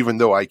working even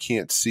though I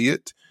can't see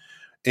it.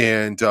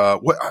 And I'm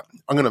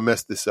going to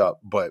mess this up,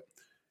 but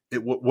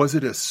was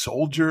it a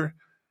soldier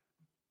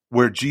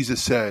where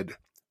Jesus said,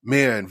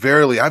 man,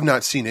 verily, I've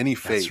not seen any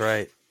faith. That's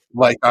right.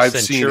 Like I've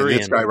seen in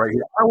this guy right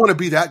here. I want to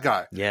be that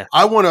guy. Yeah.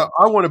 I want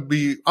to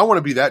be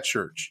that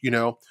church,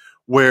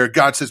 where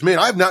God says, man,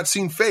 I've not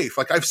seen faith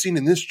like I've seen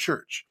in this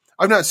church.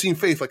 I've not seen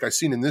faith like I've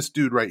seen in this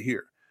dude right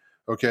here.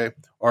 Okay.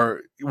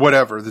 Or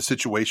whatever the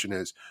situation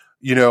is,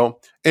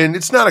 and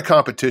it's not a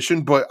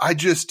competition, but I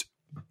just,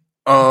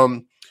 without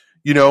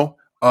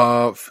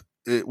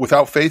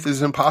faith, it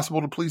is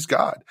impossible to please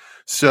God.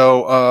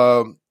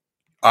 So,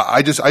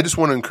 I just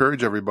want to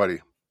encourage everybody.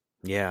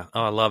 Yeah.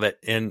 Oh, I love it.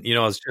 And, I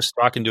was just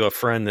talking to a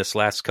friend this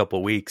last couple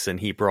of weeks, and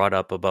he brought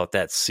up about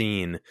that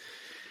scene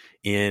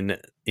in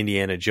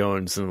Indiana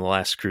Jones and the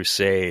Last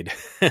Crusade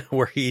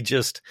where he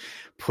just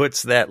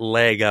puts that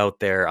leg out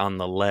there on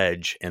the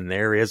ledge and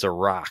there is a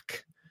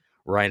rock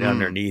right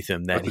underneath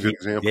him that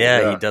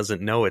he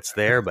doesn't know it's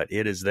there, but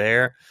it is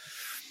there.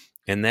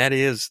 And that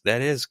is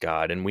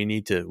God. And we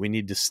need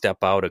to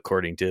step out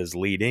according to his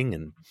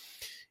leading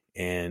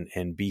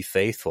and be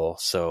faithful.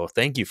 So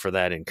thank you for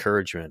that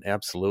encouragement.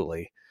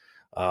 Absolutely.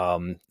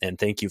 And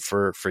thank you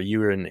for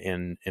you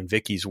and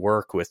Vicky's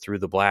work with Through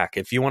the Black.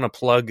 If you want to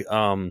plug,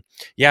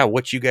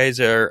 what you guys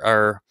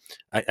are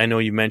I know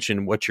you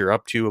mentioned what you're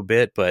up to a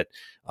bit, but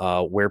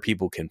where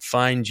people can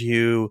find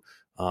you,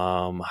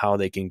 how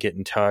they can get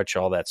in touch,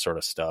 all that sort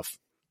of stuff.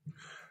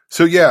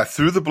 So yeah,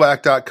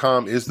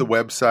 throughtheblack.com is the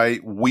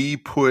website. We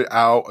put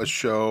out a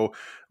show.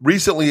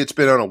 Recently, it's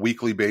been on a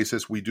weekly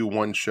basis. We do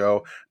one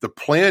show. The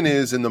plan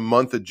is in the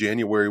month of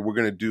January, we're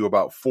going to do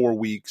about 4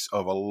 weeks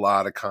of a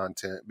lot of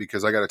content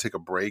because I got to take a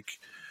break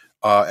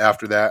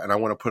after that. And I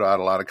want to put out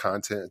a lot of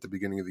content at the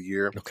beginning of the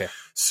year. Okay.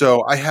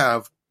 So I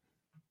have,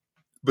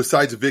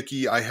 besides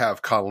Vicky, I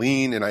have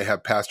Colleen and I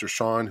have Pastor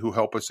Sean who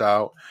help us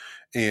out.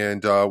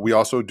 And we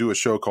also do a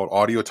show called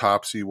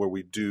Audiotopsy where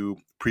we do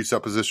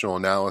presuppositional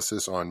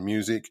analysis on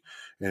music,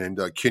 and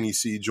Kenny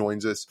C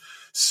joins us.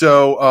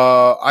 So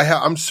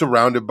I'm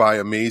surrounded by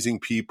amazing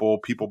people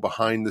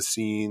behind the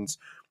scenes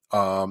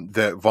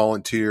that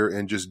volunteer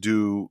and just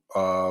do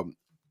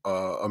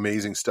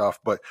amazing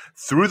stuff. But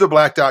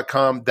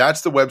throughtheblack.com,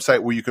 that's the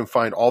website where you can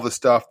find all the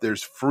stuff.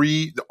 There's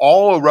free,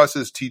 all of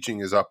Russ's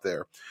teaching is up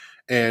there.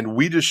 And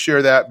we just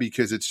share that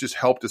because it's just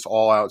helped us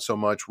all out so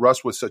much.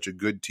 Russ was such a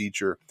good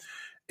teacher.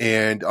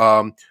 And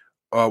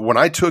when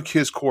I took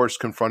his course,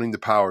 Confronting the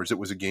Powers, it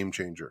was a game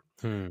changer.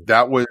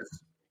 That was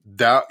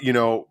back in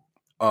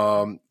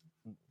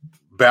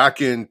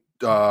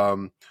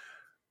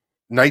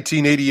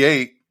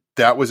 1988,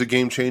 that was a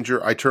game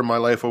changer. I turned my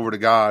life over to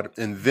God.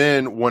 And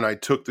then when I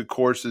took the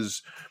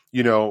courses,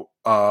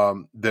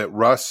 that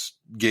Russ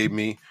gave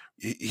me,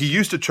 he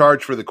used to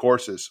charge for the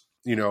courses,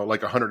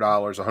 like $100,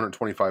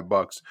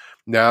 $125.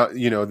 Now,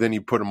 then he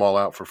put them all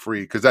out for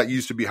free because that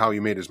used to be how he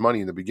made his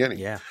money in the beginning.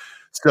 Yeah.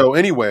 So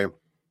anyway,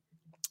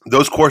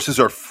 those courses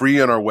are free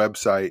on our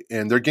website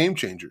and they're game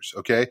changers.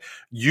 Okay.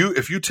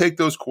 If you take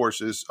those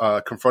courses,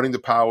 Confronting the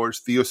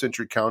Powers,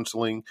 Theocentric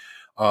Counseling,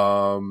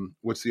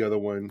 what's the other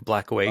one?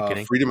 Black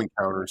Awakening. Freedom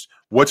Encounters.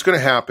 What's going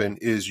to happen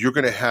is you're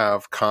going to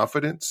have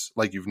confidence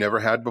like you've never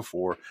had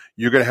before.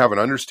 You're going to have an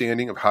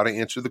understanding of how to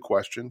answer the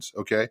questions.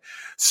 Okay.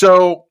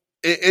 So,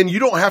 and you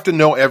don't have to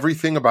know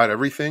everything about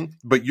everything,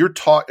 but you're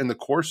taught in the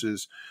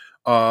courses,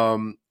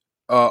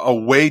 a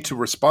way to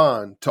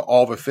respond to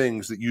all the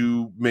things that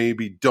you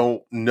maybe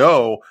don't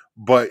know,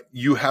 but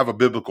you have a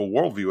biblical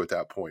worldview at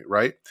that point,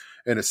 right?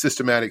 And a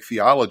systematic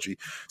theology.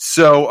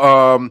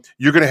 So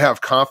you're going to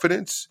have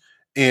confidence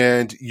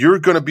and you're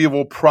going to be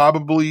able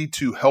probably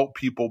to help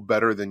people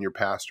better than your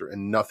pastor,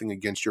 and nothing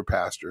against your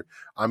pastor.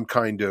 I'm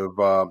kind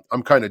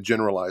of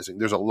generalizing.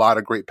 There's a lot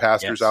of great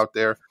pastors out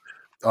there.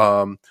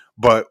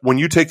 But when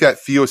you take that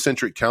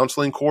theocentric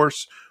counseling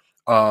course,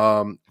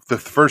 the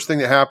first thing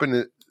that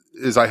happened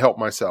is I helped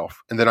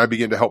myself, and then I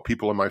began to help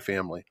people in my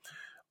family.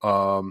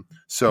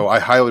 So I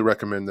highly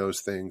recommend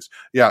those things.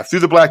 Yeah.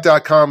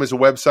 Throughtheblack.com is a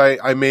website.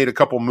 I made a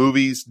couple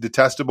movies,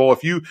 Detestable.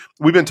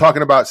 We've been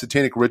talking about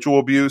satanic ritual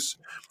abuse.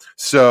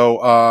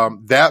 So,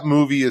 that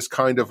movie is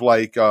kind of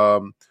like,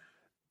 an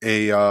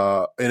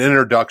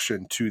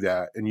introduction to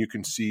that. And you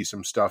can see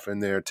some stuff in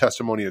there,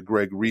 testimony of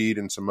Greg Reed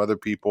and some other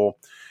people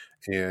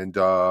and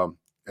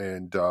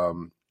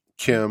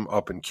Kim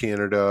up in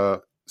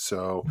Canada.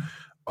 So,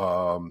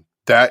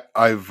 that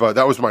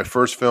was my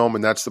first film,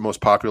 and that's the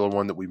most popular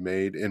one that we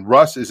made. And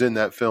Russ is in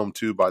that film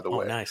too, by the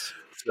way. Nice.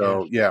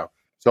 So yeah.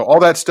 So all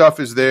that stuff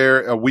is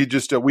there. We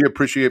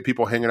appreciate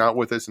people hanging out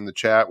with us in the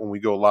chat when we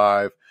go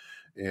live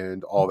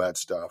and all that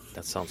stuff.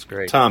 That sounds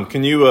great. Tom,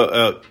 can you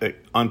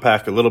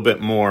unpack a little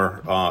bit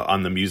more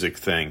on the music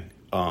thing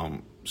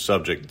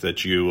subject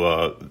that you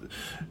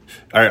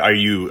are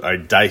you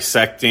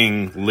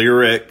dissecting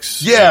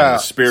lyrics? Yeah, and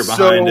the spirit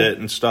behind it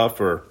and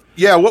stuff, or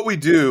yeah, what we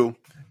do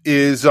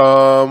is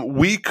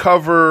we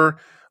cover,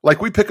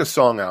 like, we pick a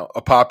song out,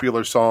 a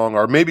popular song,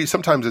 or maybe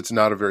sometimes it's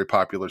not a very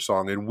popular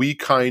song, and we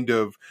kind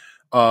of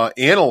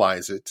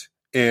analyze it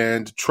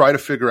and try to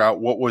figure out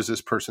what was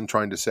this person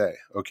trying to say.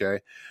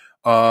 Okay.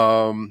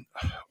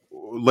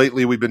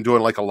 Lately we've been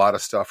doing like a lot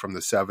of stuff from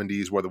the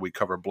 70s, whether we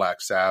cover Black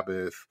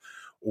Sabbath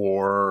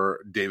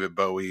or David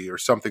Bowie or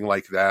something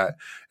like that,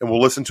 and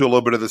we'll listen to a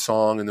little bit of the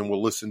song, and then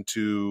we'll listen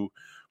to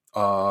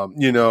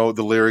the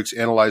lyrics,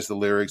 analyze the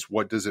lyrics.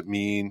 What does it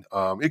mean?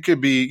 It could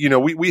be,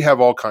 we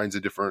have all kinds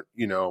of different,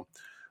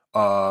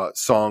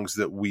 songs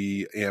that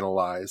we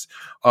analyze.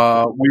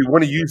 We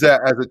want to use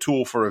that as a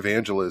tool for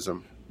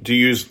evangelism. Do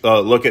you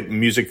look at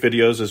music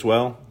videos as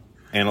well?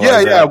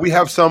 Analyze yeah. We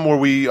have some where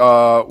we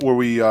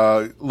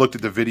looked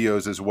at the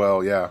videos as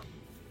well. Yeah.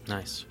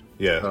 Nice.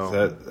 Yeah.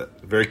 So.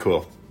 Very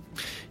cool.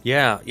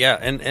 Yeah.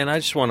 And I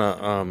just want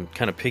to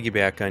kind of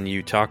piggyback on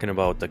you talking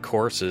about the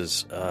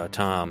courses,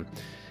 Tom.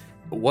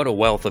 What a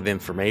wealth of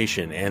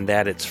information, and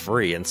that it's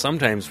free. And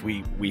sometimes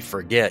we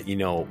forget,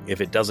 if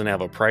it doesn't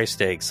have a price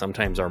tag,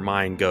 sometimes our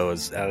mind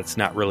goes, it's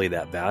not really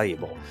that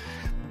valuable.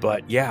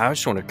 But yeah, I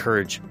just want to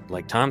encourage,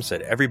 like Tom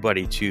said,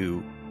 everybody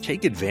to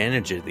take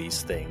advantage of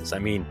these things. I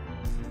mean,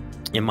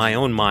 in my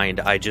own mind,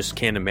 I just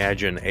can't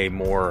imagine a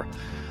more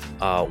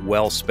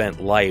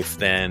well-spent life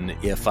than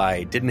if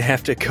I didn't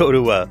have to go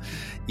to a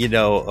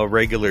a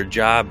regular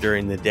job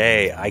during the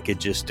day, I could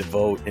just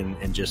devote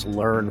and just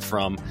learn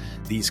from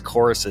these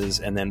courses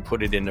and then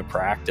put it into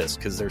practice,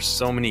 because there's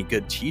so many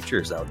good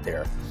teachers out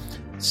there.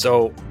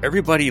 So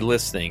everybody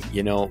listening,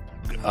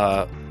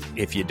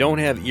 if you don't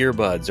have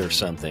earbuds or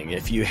something,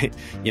 if you,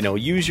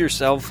 use your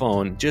cell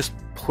phone, just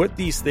put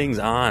these things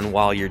on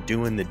while you're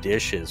doing the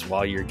dishes,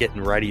 while you're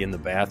getting ready in the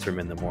bathroom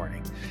in the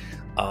morning.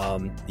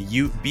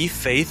 You be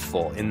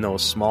faithful in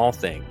those small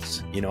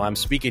things. I'm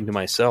speaking to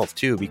myself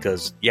too,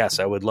 because yes,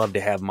 I would love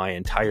to have my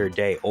entire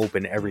day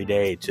open every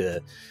day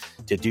to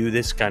do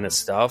this kind of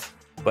stuff,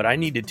 but I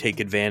need to take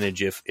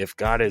advantage. If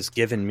God has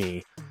given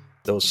me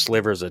those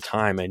slivers of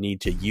time, I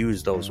need to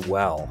use those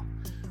well.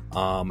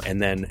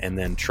 And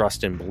then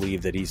trust and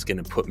believe that he's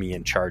going to put me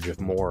in charge of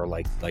more,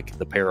 like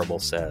the parable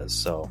says.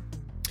 So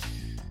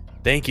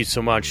thank you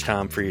so much,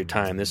 Tom, for your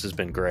time. This has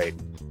been great.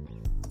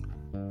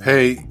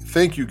 Hey,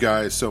 thank you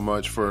guys so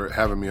much for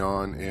having me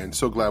on, and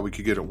so glad we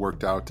could get it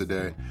worked out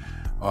today.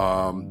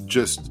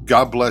 Just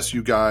God bless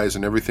you guys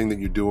and everything that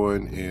you're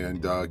doing,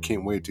 and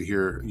can't wait to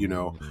hear,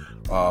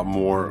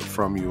 more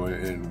from you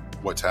and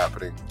what's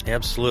happening.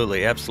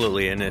 Absolutely.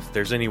 And if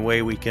there's any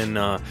way we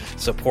can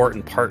support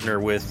and partner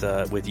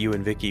with you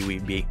and Vicky,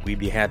 we'd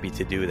be happy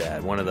to do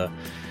that. One of the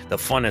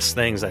funnest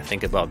things I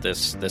think about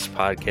this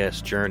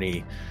podcast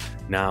journey,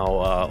 now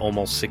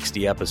almost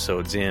 60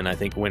 episodes in. I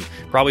think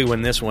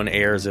when this one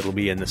airs, it'll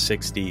be in the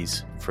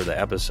 60s for the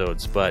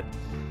episodes, but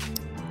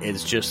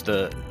it's just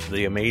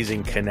the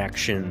amazing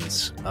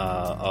connections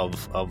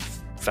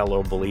of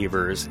fellow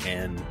believers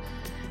and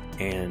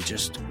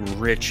just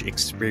rich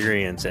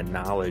experience and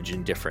knowledge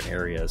in different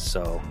areas.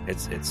 So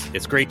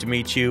it's great to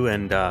meet you,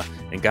 and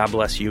God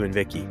bless you and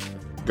Vicky.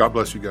 God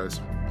bless you guys.